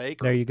making a mistake.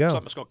 There you go.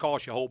 Something that's going to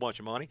cost you a whole bunch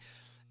of money.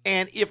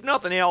 And if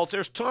nothing else,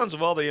 there's tons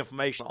of other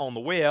information on the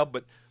web,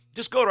 but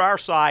just go to our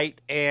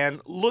site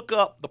and look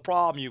up the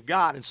problem you've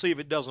got and see if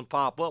it doesn't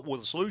pop up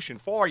with a solution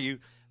for you.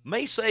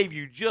 May save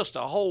you just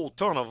a whole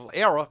ton of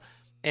error.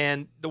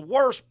 And the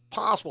worst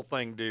possible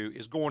thing to do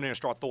is go in there and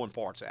start throwing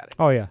parts at it.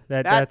 Oh, yeah.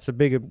 That's a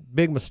big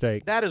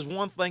mistake. That is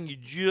one thing you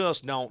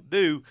just don't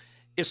do.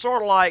 It's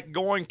sort of like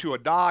going to a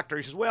doctor.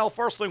 He says, well,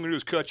 first thing we do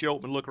is cut you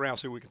open and look around and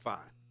see what we can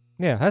find.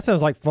 Yeah, that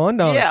sounds like fun,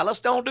 don't it? Yeah, let's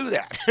don't do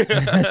that.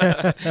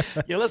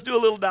 Let's do a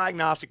little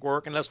diagnostic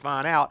work and let's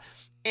find out.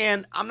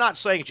 And I'm not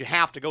saying that you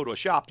have to go to a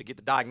shop to get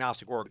the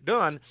diagnostic work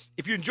done.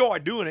 If you enjoy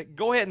doing it,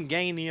 go ahead and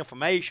gain the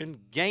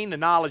information, gain the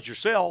knowledge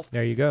yourself.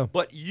 There you go.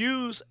 But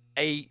use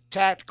a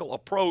tactical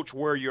approach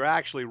where you're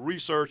actually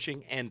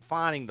researching and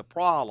finding the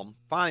problem,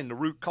 finding the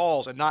root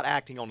cause, and not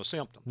acting on the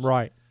symptoms.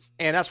 Right.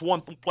 And that's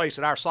one place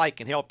that our site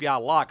can help you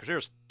out a lot because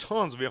there's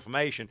tons of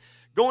information.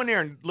 Go in there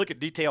and look at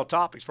detailed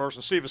topics first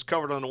and see if it's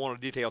covered under one of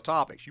the detailed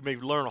topics. You may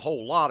learn a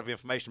whole lot of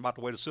information about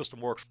the way the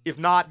system works. If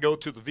not, go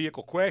to the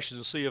vehicle questions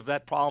and see if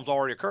that problem's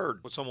already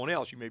occurred with someone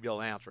else. You may be able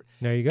to answer it.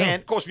 There you go. And,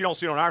 of course, if you don't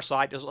see it on our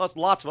site, there's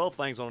lots of other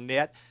things on the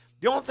net.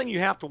 The only thing you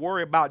have to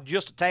worry about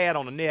just a tad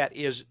on the net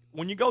is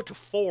when you go to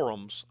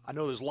forums, I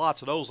know there's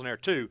lots of those in there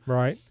too.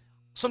 Right.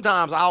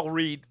 Sometimes I'll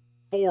read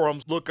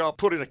forums, look up,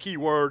 put in a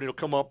keyword, it'll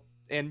come up,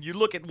 and you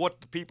look at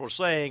what the people are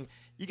saying.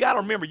 You got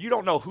to remember, you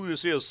don't know who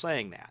this is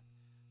saying that.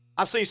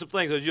 I've seen some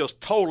things that are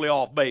just totally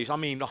off base. I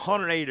mean,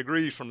 180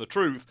 degrees from the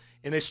truth,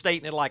 and they're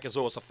stating it like as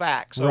though it's a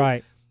fact. So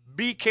right.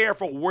 Be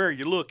careful where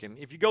you're looking.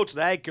 If you go to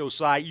the AGCO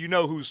site, you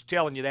know who's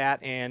telling you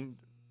that, and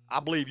I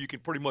believe you can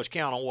pretty much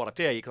count on what I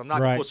tell you, because I'm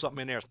not Right. going to put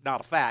something in there that's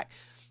not a fact.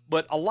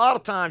 But a lot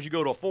of times you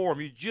go to a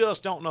forum, you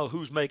just don't know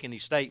who's making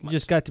these You statements.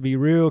 just got to be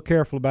real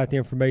careful about the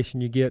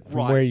information you get from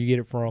Right. where you get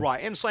it from.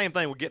 Right, and the same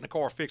thing with getting a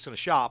car fixed in a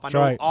shop. I That's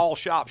know right. all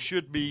shops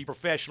should be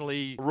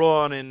professionally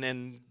run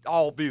and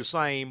all be the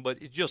same,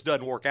 but it just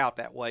doesn't work out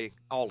that way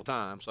all the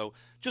time. So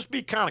just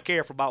be kind of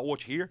careful about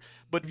what you hear.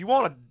 But if you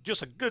want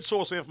just a good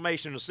source of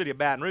information in the city of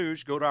Baton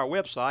Rouge, go to our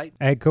website.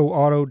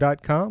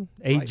 AGCOauto.com,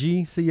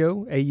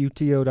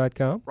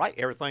 AGCOAUTO.com. Right,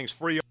 everything's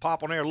free.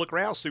 Pop on there, look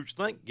around, see what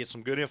you think, get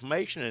some good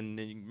information, and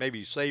you can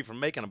maybe save from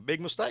making a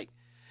big mistake.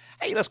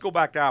 Hey, let's go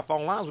back to our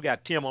phone lines. We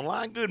got Tim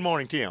online. Good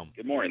morning, Tim.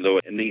 Good morning,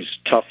 Louis. In these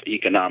tough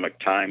economic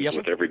times, Yes, sir.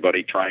 with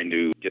everybody trying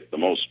to get the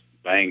most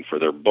bang for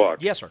their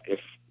buck, Yes, sir. If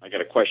I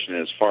got a question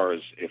as far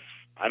as if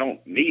I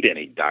don't need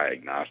any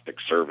diagnostic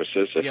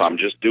services, if Yes, I'm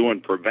sir. just doing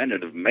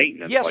preventative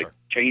maintenance, Yes, like sir.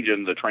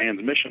 changing the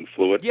transmission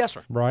fluid, Yes,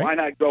 sir. Right. why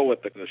not go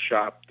with the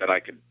shop that I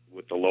could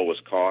with the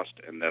lowest cost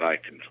and that I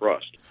can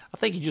trust? I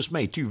think you just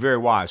made two very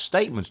wise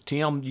statements,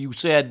 Tim. You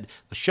said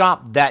the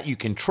shop that you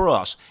can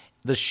trust.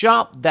 The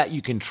shop that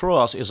you can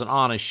trust is an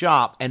honest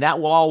shop, and that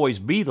will always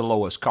be the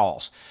lowest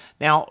cost.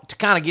 Now, to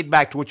kind of get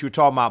back to what you were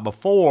talking about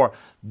before,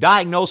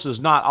 diagnosis is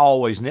not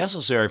always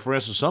necessary. For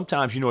instance,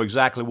 sometimes you know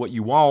exactly what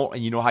you want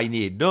and you know how you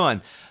need it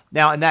done.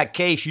 Now, in that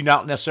case, you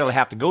don't necessarily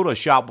have to go to a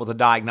shop with a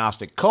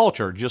diagnostic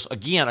culture, just,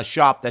 again, a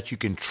shop that you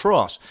can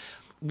trust.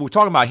 What we're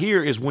talking about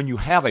here is when you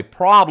have a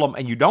problem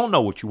and you don't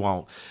know what you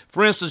want.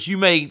 For instance, you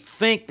may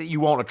think that you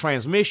want a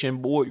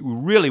transmission, but what you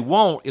really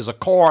want is a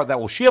car that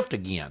will shift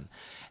again.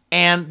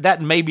 And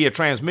that may be a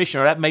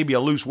transmission, or that may be a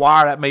loose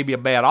wire, that may be a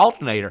bad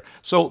alternator.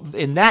 So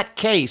in that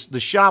case, the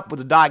shop with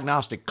the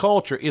diagnostic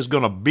culture is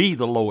going to be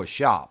the lowest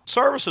shop.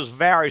 Services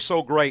vary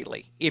so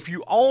greatly. If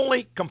you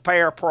only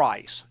compare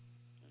price,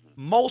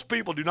 most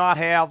people do not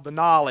have the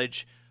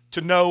knowledge to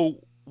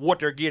know what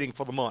they're getting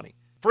for the money.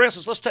 For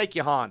instance, let's take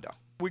your Honda.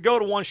 We go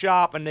to one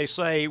shop and they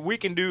say, we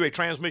can do a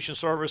transmission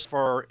service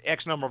for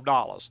X number of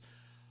dollars.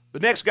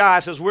 The next guy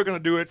says, we're going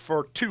to do it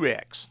for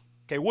 2X.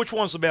 Okay, which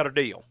one's the better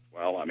deal?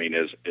 Well, I mean,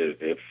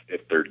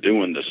 if they're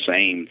doing the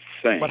same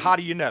thing. But how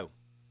do you know?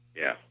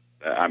 Yeah.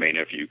 I mean,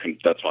 if you can,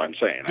 that's what I'm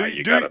saying.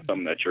 You got to tell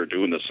them that you're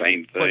doing the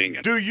same thing.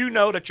 But do you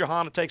know that your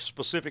Honda takes a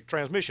specific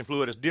transmission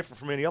fluid that's different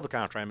from any other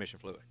kind of transmission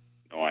fluid?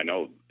 No, I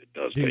know it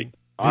does Do take.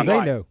 they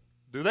know?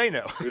 Do they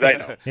know? Do they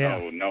know?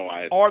 Yeah. No.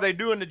 Are they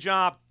doing the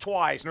job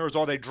twice? In other words,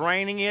 are they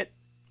draining it?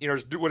 You know,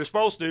 what it's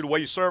supposed to do, the way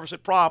you service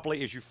it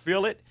properly is you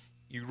fill it,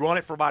 you run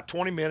it for about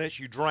 20 minutes,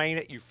 you drain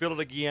it, you fill it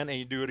again, and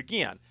you do it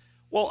again.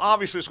 Well,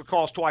 obviously, it's going to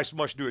cost twice as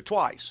much to do it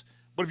twice.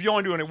 But if you're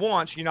only doing it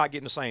once, you're not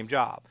getting the same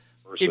job.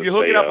 Versus, if you're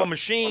hooking say, up a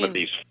machine, one of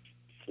these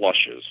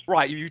flushes.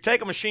 right, if you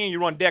take a machine, you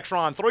run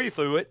Dexron 3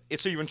 through it,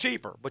 it's even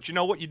cheaper. But you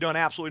know what? You've done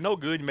absolutely no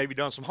good. You maybe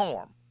done some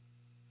harm.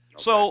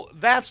 Okay. So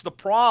that's the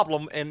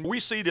problem, and we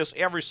see this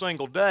every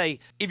single day.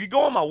 If you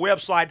go on my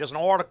website, there's an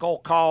article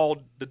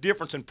called The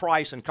Difference in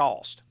Price and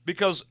Cost,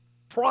 because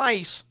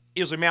price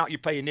is the amount you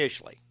pay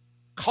initially.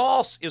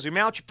 Cost is the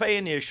amount you pay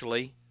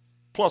initially,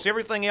 plus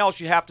everything else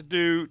you have to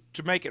do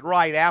to make it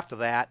right after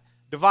that,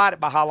 divided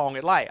by how long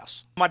it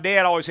lasts. My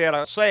dad always had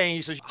a saying,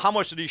 he says, how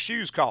much do these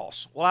shoes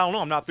cost? Well, I don't know,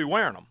 I'm not through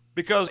wearing them.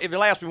 Because if it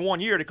lasts me 1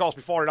 year, it costs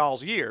me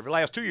 $40 a year. If it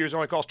lasts 2 years, it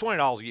only costs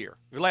 $20 a year.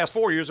 If it lasts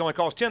 4 years, it only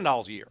costs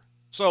 $10 a year.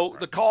 So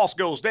the cost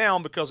goes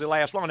down because they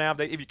last long. Now,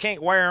 if you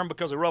can't wear them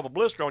because they rub a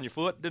blister on your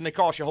foot, then they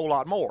cost you a whole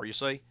lot more, you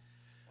see.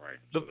 Right.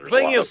 The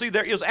thing is,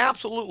 there is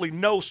absolutely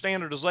no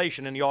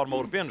standardization in the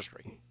automotive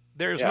industry.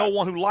 There is no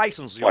one who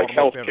licenses the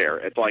automotive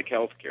industry. It's like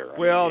healthcare.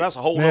 Well, that's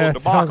a whole other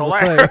debacle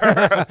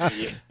there.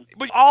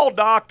 But all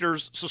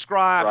doctors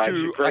subscribe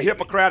to a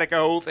Hippocratic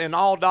oath, and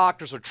all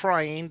doctors are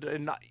trained,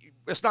 and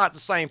it's not the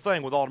same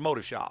thing with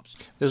automotive shops.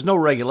 There's no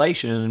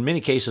regulation, and in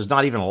many cases,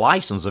 not even a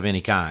license of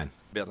any kind.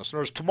 Business.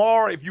 There's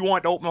tomorrow, if you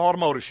want to open an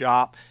automotive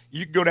shop,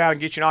 you can go down and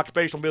get you an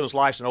occupational business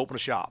license and open a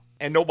shop,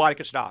 and nobody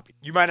can stop you.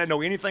 You might not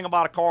know anything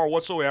about a car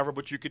whatsoever,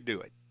 but you could do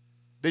it.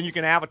 Then you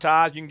can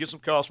advertise, you can get some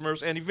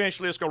customers, and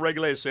eventually it's going to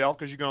regulate itself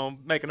because you're going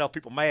to make enough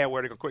people mad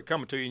where they're going to quit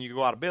coming to you and you can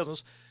go out of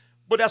business.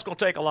 But that's going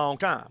to take a long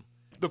time.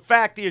 The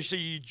fact is that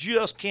you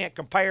just can't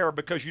compare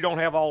because you don't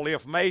have all the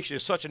information.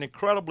 It's such an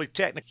incredibly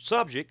technical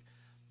subject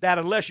that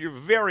unless you're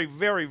very,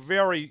 very,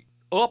 very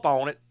up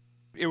on it,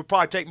 it would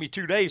probably take me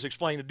 2 days to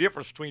explain the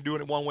difference between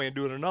doing it one way and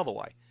doing it another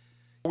way.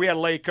 We had a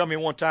lady come in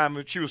one time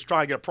and she was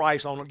trying to get a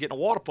price on getting a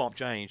water pump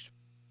changed.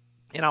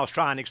 And I was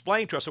trying to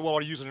explain to her, I said, well,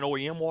 are you using an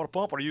OEM water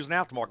pump or are you using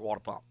an aftermarket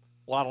water pump?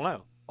 Well, I don't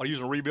know. Are they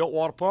using a rebuilt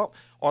water pump?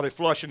 Are they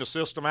flushing the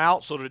system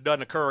out so that it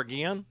doesn't occur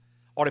again?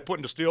 Are they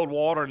putting distilled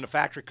water in the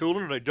factory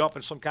coolant? Are they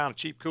dumping some kind of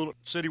cheap coolant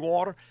city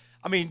water?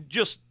 I mean,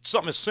 just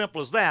something as simple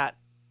as that.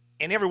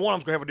 And every one of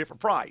them's going to have a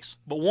different price.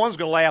 But one's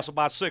going to last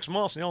about 6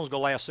 months and the other's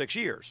going to last 6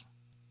 years.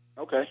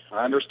 Okay,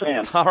 I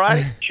understand. All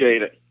right.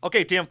 Appreciate it.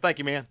 Okay, Tim, thank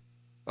you, man.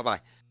 Bye-bye.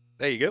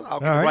 There you go. I'll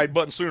get the right. right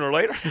button sooner or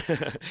later.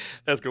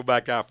 Let's go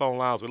back to our phone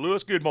lines with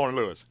Lewis. Good morning,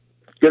 Lewis.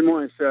 Good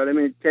morning, sir. Let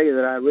me tell you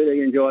that I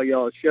really enjoy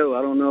y'all's show.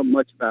 I don't know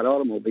much about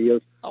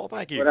automobiles. Oh,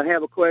 thank you. But I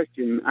have a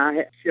question.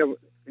 I have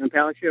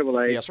Impala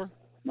Chevrolet. Yes, sir.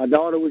 My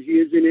daughter was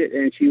using it,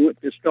 and she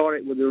went to start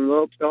it with the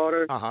remote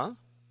starter. Uh-huh.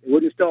 It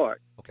wouldn't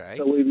start. Okay.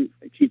 So we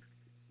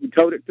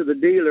towed it to the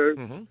dealer.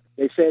 Mm-hmm.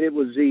 They said it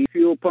was the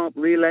fuel pump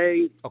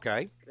relay.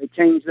 Okay. They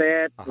changed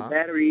that. Uh-huh. The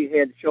battery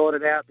had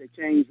shorted out. They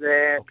changed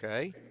that.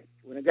 Okay.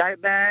 When I got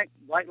it back,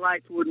 white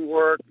lights wouldn't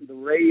work. The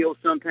radio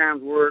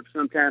sometimes works,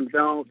 sometimes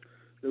don't.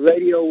 The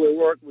radio would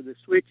work with the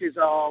switches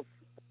off.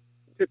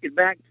 Took it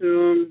back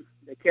to them.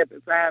 They kept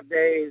it 5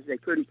 days. They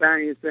couldn't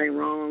find anything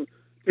wrong.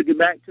 Took it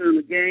back to them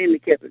again. They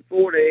kept it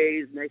 4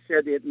 days, and they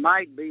said it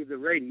might be the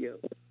radio.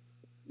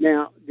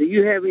 Now, do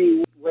you have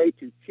any way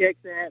to check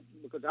that?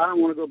 Because I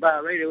don't want to go buy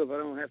a radio if I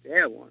don't have to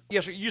have one.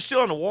 Yes, sir. You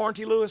still under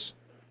warranty, Lewis?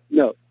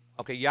 No.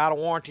 Okay, you out of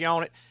warranty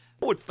on it?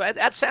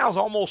 That sounds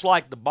almost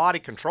like the body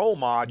control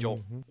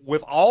module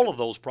with all of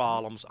those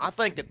problems. I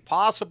think that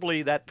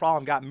possibly that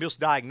problem got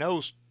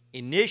misdiagnosed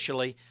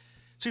initially.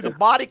 See, the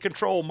body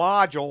control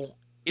module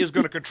is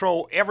going to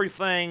control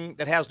everything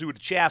that has to do with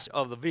the chassis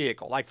of the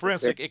vehicle. Like, for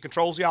instance, it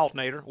controls the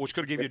alternator, which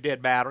could give you a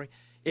dead battery.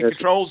 It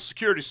controls the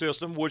security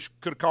system, which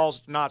could cause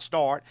it to not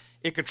start.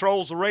 It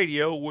controls the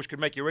radio, which could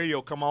make your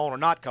radio come on or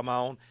not come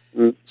on.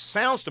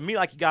 Sounds to me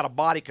like you got a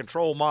body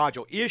control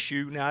module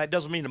issue. Now, that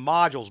doesn't mean the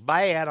module's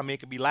bad. I mean,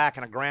 it could be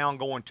lacking a ground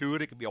going to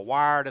it. It could be a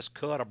wire that's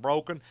cut or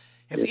broken.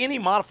 Has any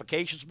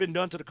modifications been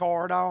done to the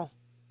car at all?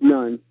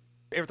 None.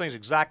 Everything's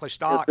exactly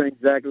stock?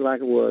 Everything's exactly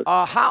like it was.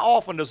 How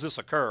often does this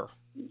occur?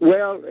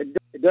 Well,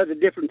 it does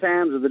at different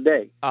times of the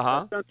day.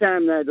 Uh-huh.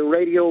 Sometimes the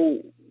radio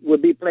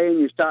would be playing,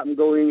 you stop and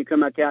go in, you come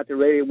back out, the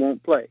radio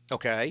won't play.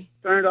 Okay.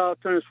 Turn it off,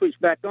 turn the switch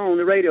back on,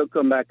 the radio will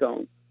come back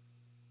on.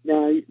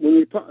 Now,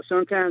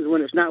 sometimes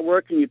when it's not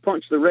working, you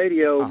punch the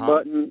radio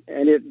button,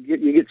 and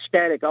you get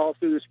static all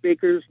through the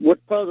speakers.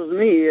 What puzzles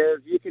me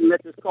is you can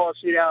let this car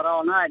sit out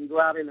all night and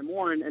go out in the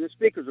morning, and the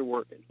speakers are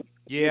working.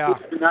 Yeah.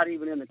 They're not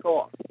even in the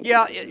car.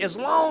 Yeah, as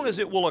long as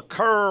it will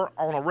occur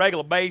on a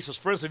regular basis.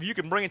 For instance, if you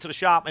can bring it to the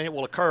shop and it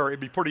will occur, it'd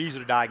be pretty easy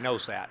to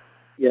diagnose that.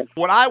 Yeah.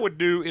 What I would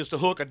do is to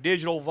hook a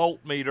digital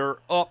voltmeter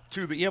up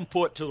to the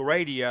input to the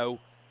radio,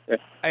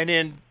 and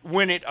then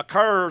when it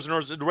occurs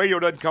and the radio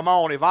doesn't come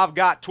on, if I've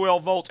got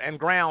 12 volts and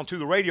ground to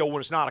the radio when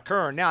it's not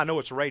occurring, now I know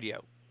it's a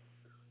radio.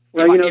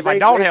 Well, if I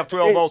don't have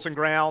 12 volts and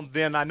ground,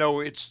 then I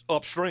know it's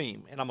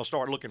upstream, and I'm going to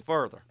start looking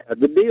further.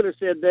 The dealer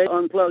said they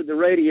unplugged the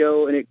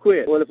radio and it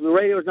quit. Well, if the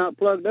radio's not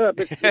plugged up,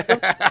 it's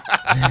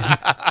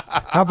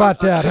How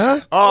about that, huh?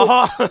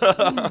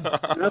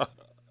 Uh-huh.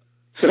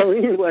 So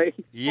anyway,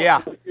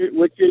 yeah.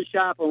 With your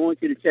shop, I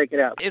want you to check it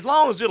out. As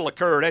long as it'll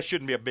occur, that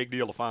shouldn't be a big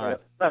deal to find.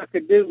 I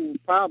could do,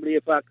 probably,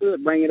 if I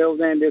could, bring it over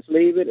there and just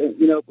leave it.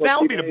 That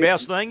would be the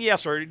best thing.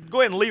 Yes, sir.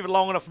 Go ahead and leave it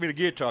long enough for me to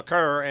get it to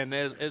occur, and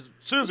as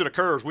soon as it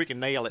occurs, we can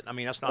nail it. I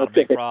mean, that's not a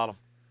big problem.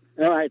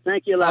 All right.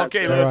 Thank you a lot.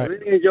 Okay, sir. I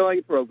really enjoy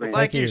your program. Well,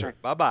 thank you, sir.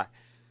 Bye-bye.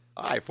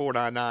 All right,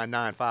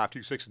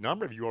 499-9526 the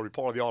number. If you want to be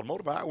part of the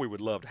Automotive Hour, we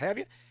would love to have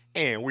you.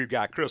 And we've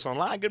got Chris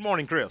online. Good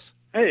morning, Chris.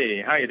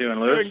 Hey, how you doing,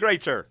 Lewis? Doing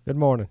great, sir. Good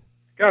morning.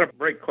 Got a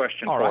brake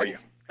question for you.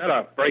 Had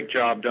a brake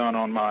job done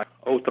on my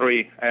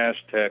 03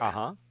 Aztec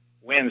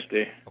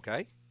Wednesday.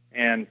 Okay.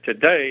 And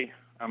today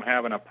I'm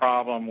having a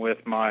problem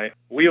with my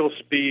wheel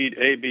speed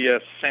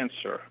ABS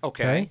sensor.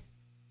 Okay.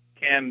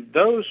 Can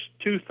those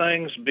two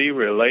things be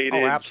related?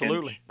 Oh,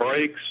 absolutely. Can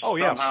brakes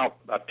somehow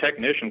a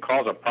technician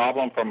cause a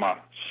problem from a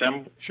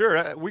symbol?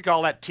 Sure. We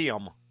call that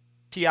TIM,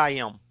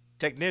 T-I-M,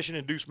 technician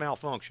induced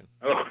malfunction.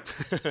 Oh.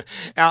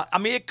 Now, I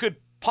mean, it could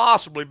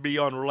possibly be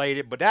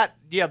unrelated, but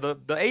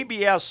the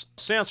ABS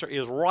sensor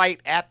is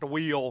right at the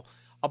wheel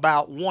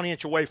about 1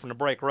 inch away from the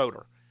brake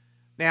rotor.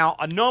 Now,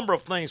 a number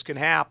of things can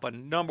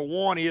happen. Number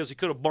one is he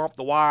could have bumped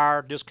the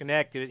wire,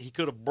 disconnected it. He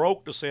could have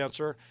broke the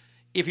sensor.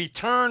 If he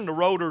turned the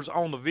rotors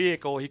on the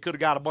vehicle, he could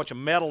have got a bunch of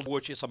metal,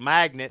 which is a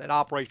magnet that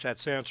operates that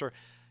sensor.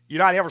 You're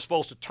not ever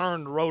supposed to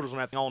turn the rotors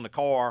on the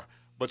car,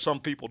 but some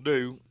people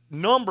do.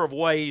 Number of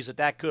ways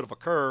that could have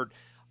occurred.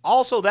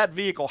 Also, that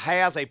vehicle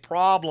has a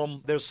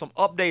problem. There's some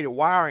updated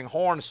wiring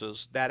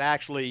harnesses that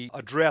actually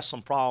address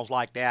some problems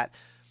like that.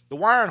 The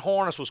wiring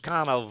harness was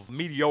kind of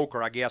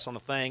mediocre, I guess, on the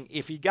thing.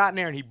 If he got in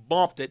there and he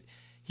bumped it,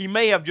 he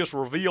may have just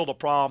revealed a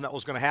problem that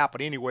was going to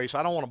happen anyway, so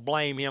I don't want to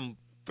blame him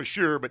for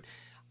sure, but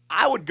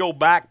I would go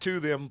back to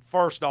them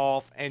first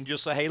off and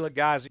just say, hey, look,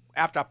 guys,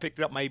 after I picked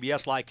it up, my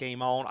ABS light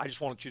came on. I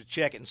just wanted you to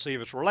check it and see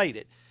if it's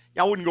related.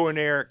 I wouldn't go in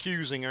there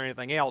accusing or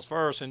anything else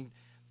first, and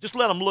just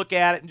let them look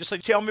at it and just say,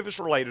 tell them if it's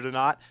related or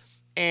not.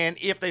 And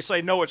if they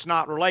say, no, it's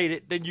not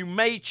related, then you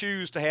may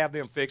choose to have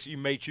them fix it. You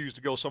may choose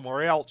to go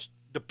somewhere else,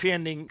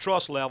 depending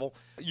trust level.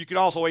 You could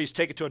also always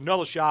take it to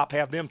another shop,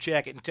 have them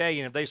check it and tell you.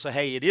 And if they say,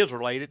 hey, it is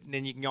related,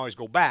 then you can always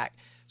go back.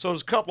 So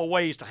there's a couple of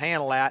ways to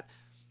handle that.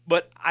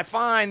 But I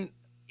find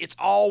it's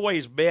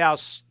always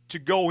best to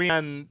go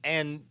in,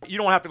 and you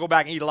don't have to go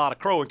back and eat a lot of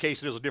crow in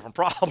case there's a different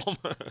problem.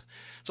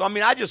 So, I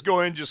mean, I just go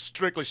in and just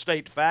strictly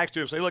state the facts to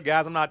them. Say, look,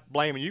 guys, I'm not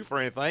blaming you for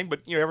anything,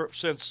 but, ever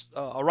since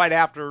right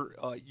after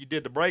you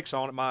did the brakes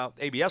on it, my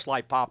ABS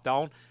light popped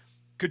on.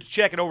 Could you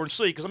check it over and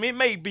see? Because, I mean, it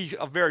may be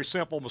a very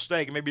simple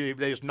mistake. Maybe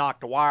they just knocked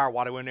the wire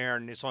while they went in there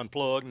and it's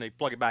unplugged, and they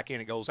plug it back in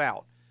and it goes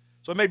out.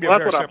 So it may be a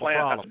very simple problem. That's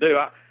what I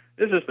plan to do.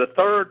 This is the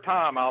third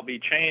time I'll be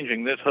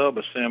changing this hub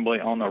assembly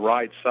on the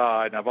right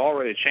side, and I've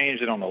already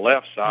changed it on the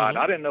left side.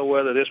 I didn't know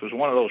whether this was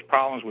one of those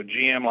problems with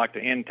GM, like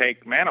the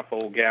intake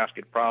manifold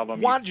gasket problem.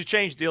 Why did you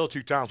change the other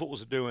 2 times? What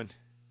was it doing?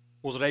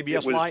 Was it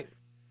ABS light?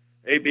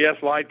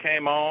 ABS light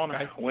came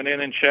on, went in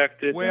and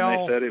checked it, and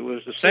they said it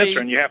was the sensor,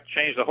 and you have to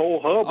change the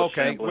whole hub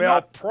assembly.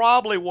 Well,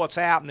 probably what's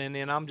happening,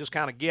 and I'm just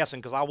kind of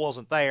guessing because I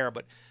wasn't there,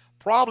 but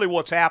probably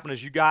what's happening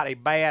is you got a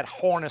bad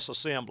harness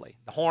assembly,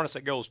 the harness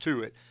that goes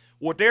to it.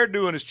 What they're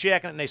doing is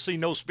checking it, and they see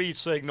no speed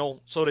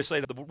signal, so they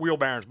say that the wheel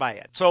bearing's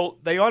bad. So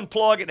they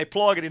unplug it, and they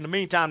plug it. In the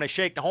meantime, they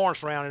shake the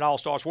harness around, and it all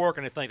starts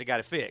working, and they think they got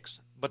it fixed.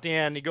 But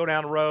then you go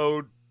down the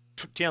road,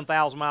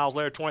 10,000 miles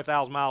later,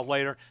 20,000 miles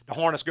later, the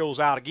harness goes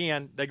out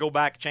again. They go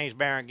back, change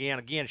bearing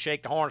again,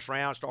 shake the harness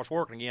around, it starts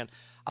working again.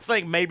 I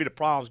think maybe the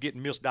problem's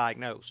getting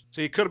misdiagnosed.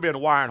 See, it could have been a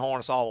wiring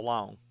harness all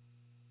along.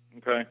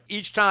 Okay.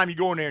 Each time you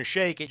go in there and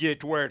shake it, get it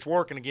to where it's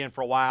working again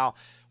for a while.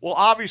 Well,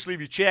 obviously,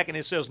 if you check and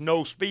it says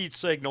no speed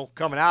signal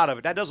coming out of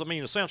it, that doesn't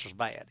mean the sensor's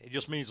bad. It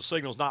just means the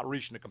signal's not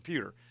reaching the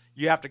computer.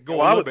 You have to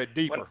go a little bit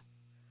deeper.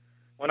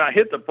 When I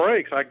hit the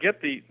brakes, I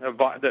get the sensor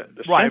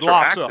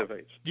locks activates.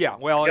 Up. Yeah,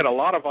 well, I get a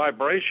lot of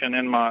vibration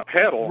in my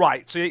pedal.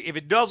 Right. See, if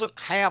it doesn't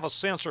have a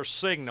sensor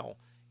signal,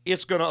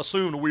 it's going to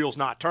assume the wheel's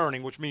not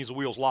turning, which means the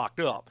wheel's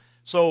locked up.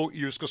 So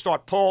you're just going to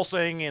start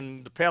pulsing,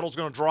 and the pedal's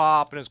going to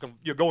drop, and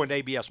you'll go into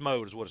ABS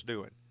mode is what it's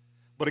doing.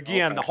 But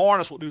again, the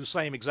harness will do the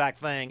same exact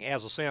thing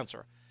as a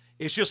sensor.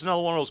 It's just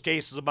another one of those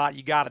cases about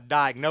you got to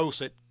diagnose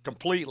it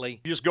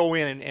completely. You just go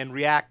in and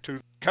react to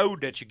the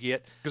code that you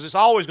get, because it's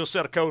always going to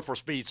set a code for a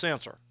speed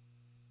sensor.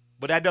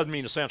 But that doesn't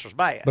mean the sensor's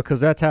bad.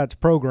 Because that's how it's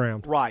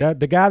programmed. Right.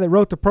 The guy that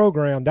wrote the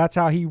program, that's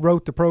how he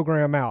wrote the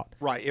program out.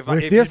 Right. If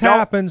this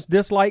happens,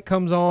 this light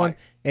comes on,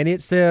 and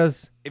it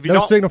says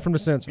no signal from the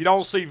sensor. If you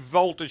don't see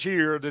voltage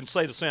here, then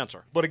say the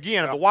sensor. But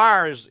again, if the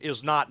wire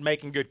is not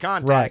making good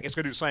contact, it's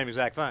going to do the same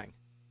exact thing.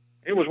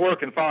 It was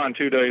working fine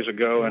 2 days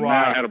ago, and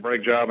now I had a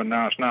brake job, and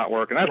now it's not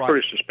working. That's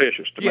pretty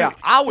suspicious to me. Yeah,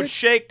 I would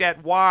shake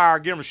that wire,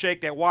 get them to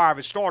shake that wire. If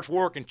it starts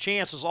working,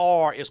 chances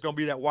are it's going to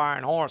be that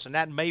wiring harness, and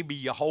that may be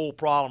your whole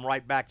problem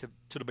right back to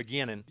the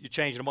beginning. You're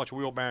changing a bunch of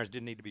wheel bearings that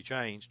didn't need to be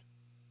changed.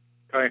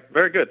 Okay,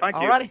 very good. Thank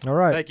you. All righty. All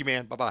right. Thank you,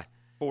 man. Bye-bye.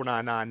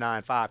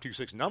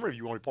 499-9526 number. If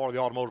you want to be part of the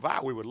Automotive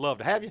Hour, we would love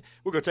to have you.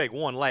 We're going to take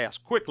one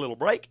last quick little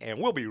break, and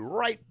we'll be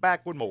right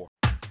back with more.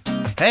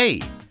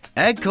 Hey,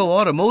 Agco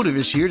Automotive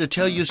is here to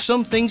tell you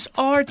some things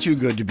are too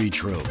good to be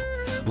true.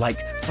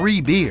 Like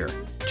free beer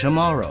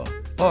tomorrow,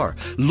 or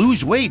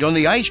lose weight on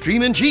the ice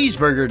cream and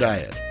cheeseburger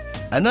diet.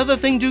 Another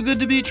thing too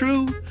good to be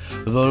true?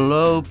 The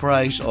low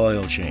price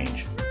oil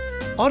change.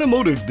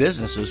 Automotive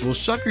businesses will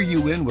sucker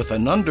you in with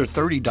an under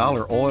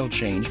 $30 oil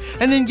change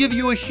and then give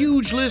you a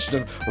huge list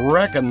of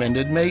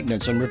recommended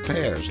maintenance and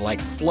repairs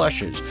like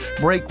flushes,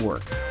 brake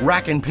work,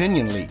 rack and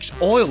pinion leaks,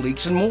 oil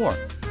leaks, and more.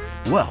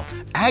 Well,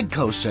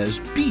 Agco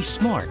says be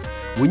smart.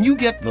 When you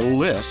get the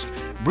list,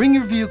 bring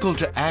your vehicle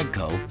to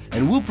Agco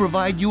and we'll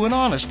provide you an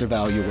honest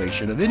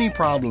evaluation of any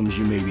problems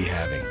you may be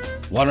having.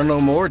 Want to know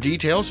more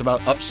details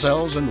about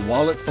upsells and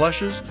wallet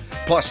flushes,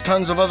 plus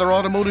tons of other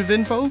automotive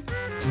info?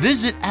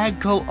 Visit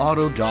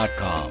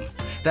agcoauto.com.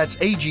 That's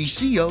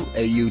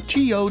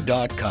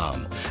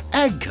AGCOAUTO.com.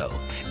 Agco,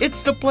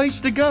 it's the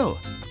place to go.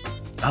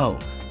 Oh,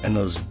 and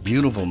those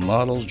beautiful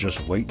models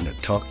just waiting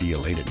to talk to you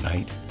late at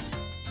night?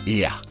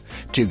 Yeah,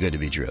 too good to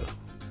be true.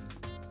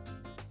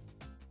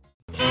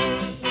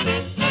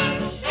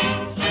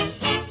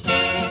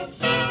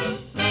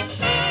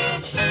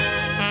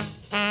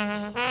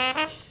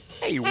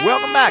 Hey,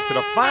 welcome back to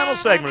the final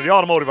segment of the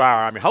Automotive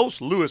Hour. I'm your host,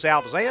 Louis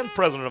Altazan,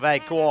 president of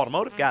Agco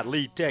Automotive. Got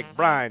lead tech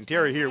Brian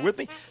Terry here with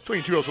me.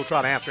 Between the two of us, we'll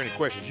try to answer any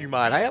questions you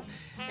might have.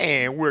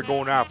 And we're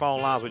going to our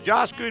phone lines with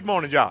Josh. Good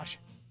morning, Josh.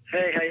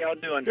 Hey, how y'all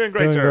doing? Doing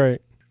great, sir.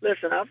 Great.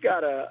 Listen, I've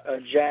got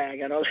a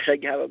Jag. I know they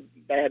have a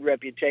bad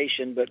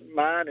reputation, but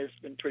mine has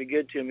been pretty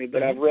good to me.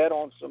 But I've read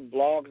on some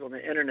blogs on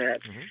the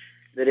internet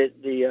that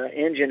the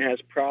engine has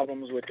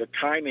problems with the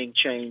timing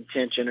chain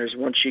tensioners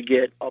once you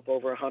get up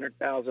over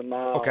 100,000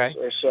 miles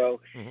or so.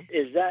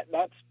 Is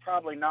that's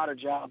probably not a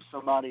job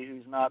somebody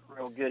who's not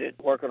real good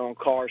at working on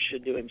cars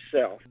should do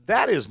himself?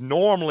 That is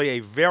normally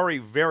a very,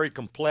 very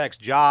complex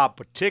job,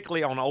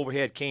 particularly on an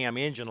overhead cam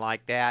engine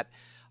like that.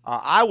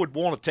 I would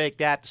want to take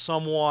that to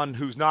someone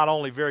who's not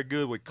only very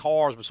good with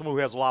cars, but someone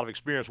who has a lot of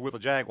experience with a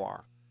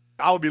Jaguar.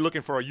 I would be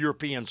looking for a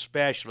European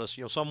specialist,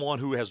 someone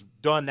who has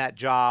done that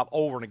job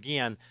over and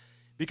again.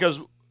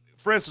 Because,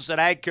 for instance, at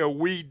Agco,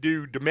 we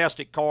do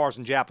domestic cars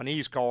and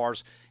Japanese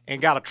cars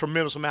and got a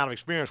tremendous amount of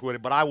experience with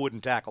it, but I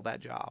wouldn't tackle that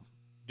job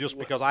just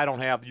because I don't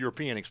have the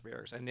European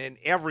experience. And in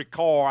every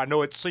car, I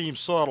know it seems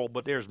subtle,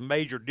 but there's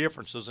major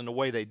differences in the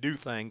way they do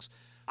things.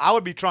 I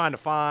would be trying to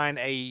find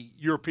a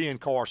European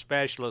car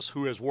specialist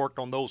who has worked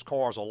on those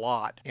cars a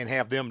lot and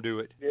have them do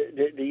it.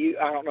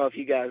 I don't know if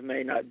you guys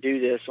may not do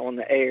this on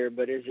the air,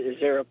 but is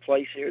there a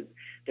place here?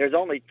 There's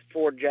only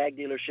 4 Jag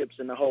dealerships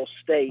in the whole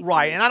state.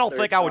 Right, and I don't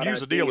think I would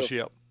use a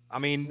dealership. I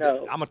mean,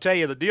 No. I'm going to tell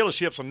you, the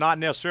dealerships are not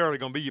necessarily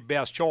going to be your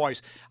best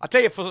choice. I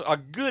tell you, for a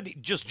good,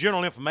 just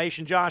general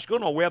information, Josh, go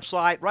to our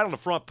website. Right on the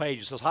front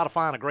page, it says how to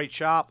find a great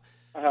shop.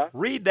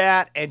 Read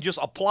that and just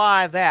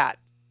apply that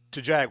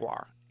to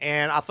Jaguar.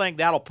 And I think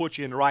that'll put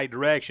you in the right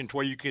direction to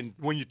where you can,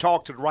 when you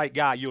talk to the right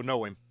guy, you'll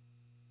know him.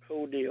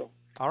 Cool deal.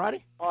 All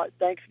righty? All right,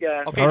 thanks,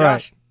 guys. Okay,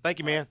 Josh. Thank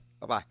you, man.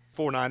 Bye-bye.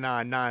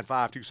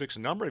 499-9526 the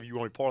number if you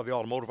want to be part of the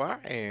Automotive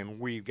Hour. And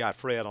we've got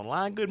Fred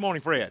online. Good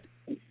morning, Fred.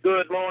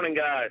 Good morning,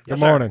 guys.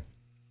 Good morning.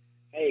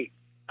 Hey,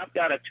 I've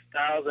got a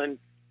 2000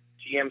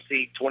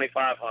 GMC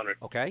 2500.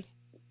 Okay.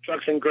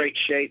 Truck's in great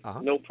shape,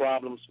 no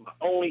problems. My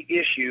only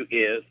issue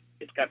is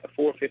it's got the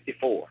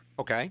 454.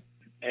 Okay.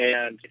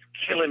 And it's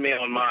killing me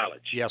on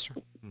mileage. Yes, sir.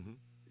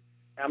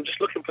 I'm just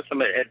looking for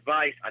some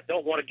advice. I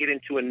don't want to get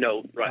into a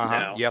note right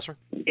now. Yes, sir.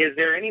 Is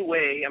there any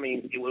way, I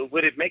mean,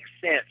 would it make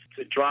sense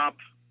to drop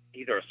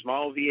either a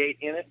small V8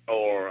 in it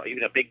or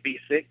even a big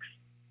V6?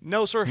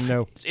 No, sir.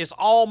 No. It's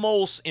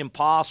almost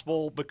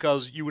impossible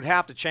because you would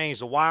have to change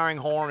the wiring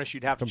harness.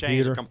 You'd have to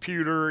change the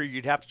computer.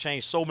 You'd have to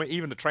change so many,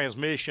 even the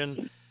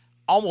transmission.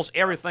 Almost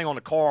everything on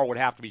the car would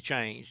have to be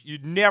changed.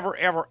 You'd never,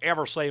 ever,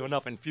 ever save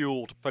enough in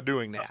fuel for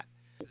doing that.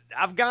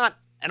 I've got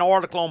an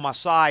article on my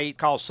site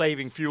called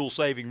Saving Fuel,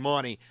 Saving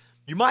Money.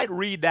 You might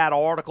read that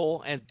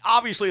article, and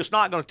obviously it's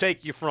not going to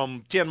take you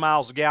from 10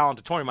 miles a gallon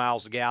to 20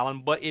 miles a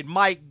gallon, but it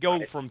might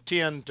go from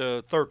 10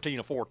 to 13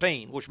 or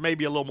 14, which may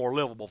be a little more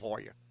livable for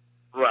you.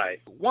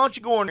 Right. Why don't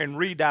you go in and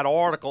read that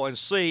article and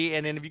see,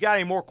 and then if you got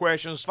any more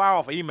questions, fire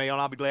off an email,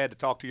 and I'll be glad to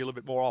talk to you a little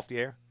bit more off the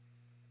air.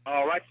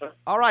 All right, sir.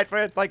 All right,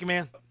 Fred. Thank you,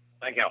 man.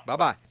 Thank you.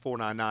 Bye-bye.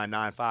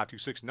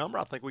 499-9526 number.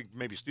 I think we can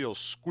maybe still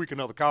squeak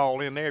another call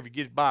in there if you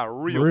get it by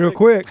real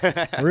quick.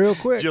 Real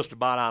quick. Just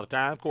about out of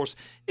time. Of course,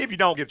 if you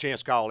don't get a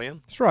chance to call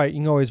in. That's right. You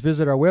can always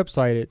visit our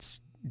website.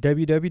 It's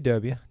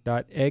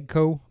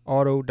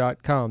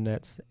www.agcoauto.com.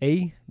 That's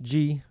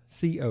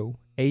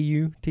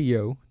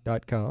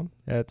AGCOAUTO.com.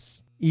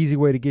 That's easy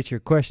way to get your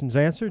questions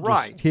answered.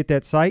 Right. Just hit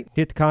that site,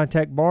 hit the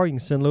contact bar. You can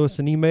send Lewis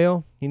an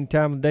email any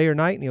time of the day or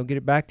night, and he'll get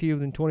it back to you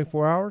within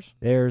 24 hours.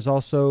 There's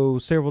also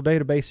several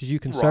databases you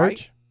can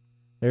search.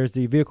 There's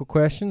the vehicle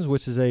questions,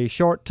 which is a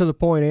short,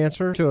 to-the-point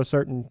answer to a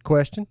certain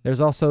question.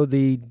 There's also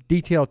the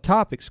detailed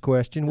topics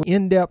question,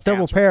 in-depth,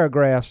 several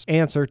paragraphs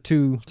answer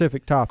to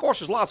specific topics. Of course,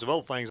 there's lots of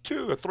other things.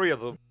 2 or 3 of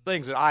the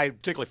things that I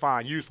particularly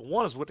find useful.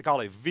 One is what they call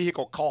a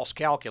vehicle cost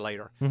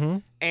calculator.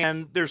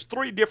 And there's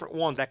 3 different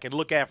ones that can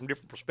look at from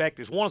different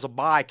perspectives. One is a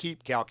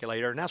buy-keep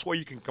calculator, and that's where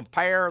you can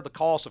compare the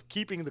cost of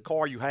keeping the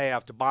car you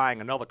have to buying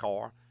another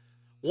car.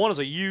 One is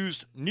a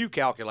used new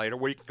calculator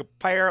where you can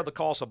compare the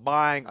cost of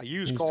buying a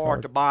used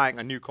car to buying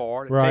a new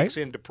car. It takes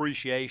in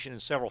depreciation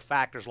and several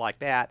factors like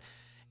that.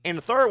 And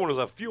the third one is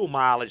a fuel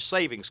mileage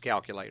savings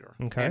calculator.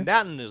 Okay. And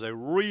that one is a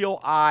real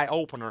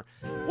eye-opener.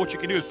 What you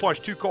can do is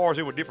punch 2 cars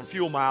in with different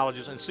fuel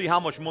mileages and see how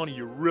much money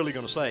you're really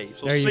going to save.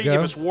 So see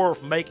if it's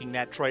worth making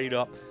that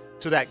trade-up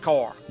to that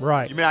car.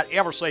 Right. You may not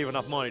ever save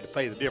enough money to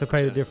pay the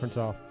difference.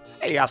 Off.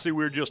 Hey, I see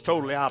we're just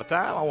totally out of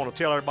time. I want to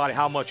tell everybody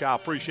how much I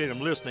appreciate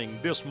them listening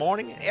this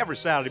morning and every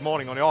Saturday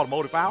morning on the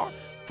Automotive Hour.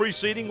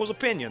 Preceding was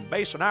opinion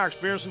based on our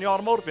experience in the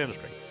automotive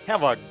industry.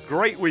 Have a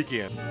great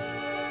weekend.